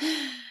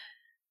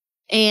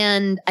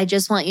 And I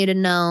just want you to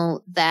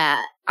know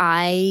that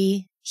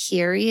I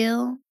hear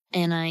you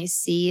and I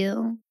see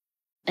you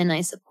and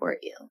I support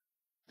you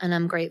and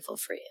I'm grateful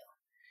for you.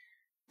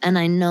 And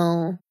I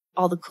know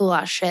all the cool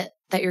ass shit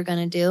that you're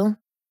going to do.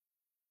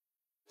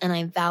 And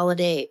I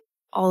validate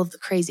all of the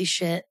crazy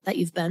shit that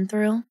you've been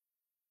through.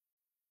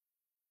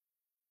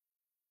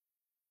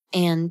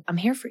 And I'm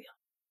here for you.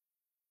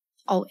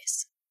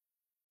 Always.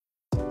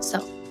 So,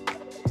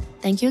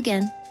 thank you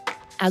again,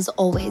 as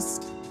always,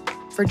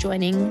 for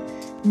joining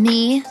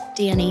me,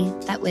 Danny,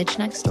 that witch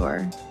next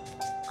door,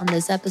 on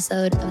this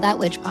episode of That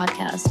Witch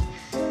Podcast.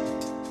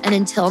 And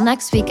until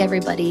next week,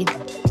 everybody,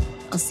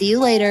 I'll see you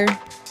later.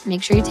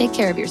 Make sure you take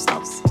care of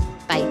yourselves.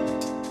 Bye.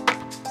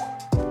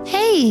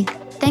 Hey,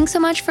 thanks so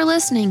much for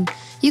listening.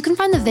 You can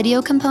find the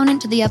video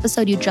component to the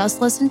episode you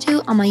just listened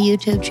to on my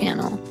YouTube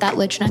channel, That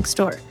Witch Next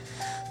Door.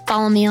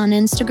 Follow me on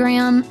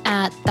Instagram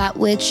at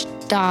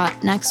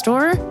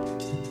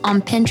thatwitch.nextdoor,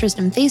 on Pinterest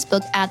and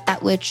Facebook at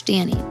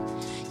thatwitchdanny.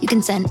 You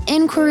can send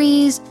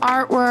inquiries,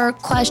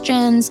 artwork,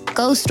 questions,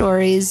 ghost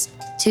stories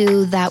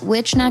to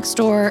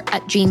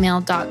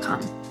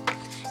thatwitchnextdoor@gmail.com.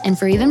 And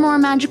for even more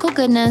magical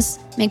goodness,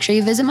 make sure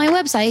you visit my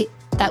website,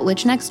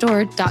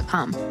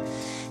 thatwitchnextdoor.com.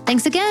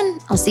 Thanks again.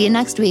 I'll see you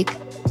next week.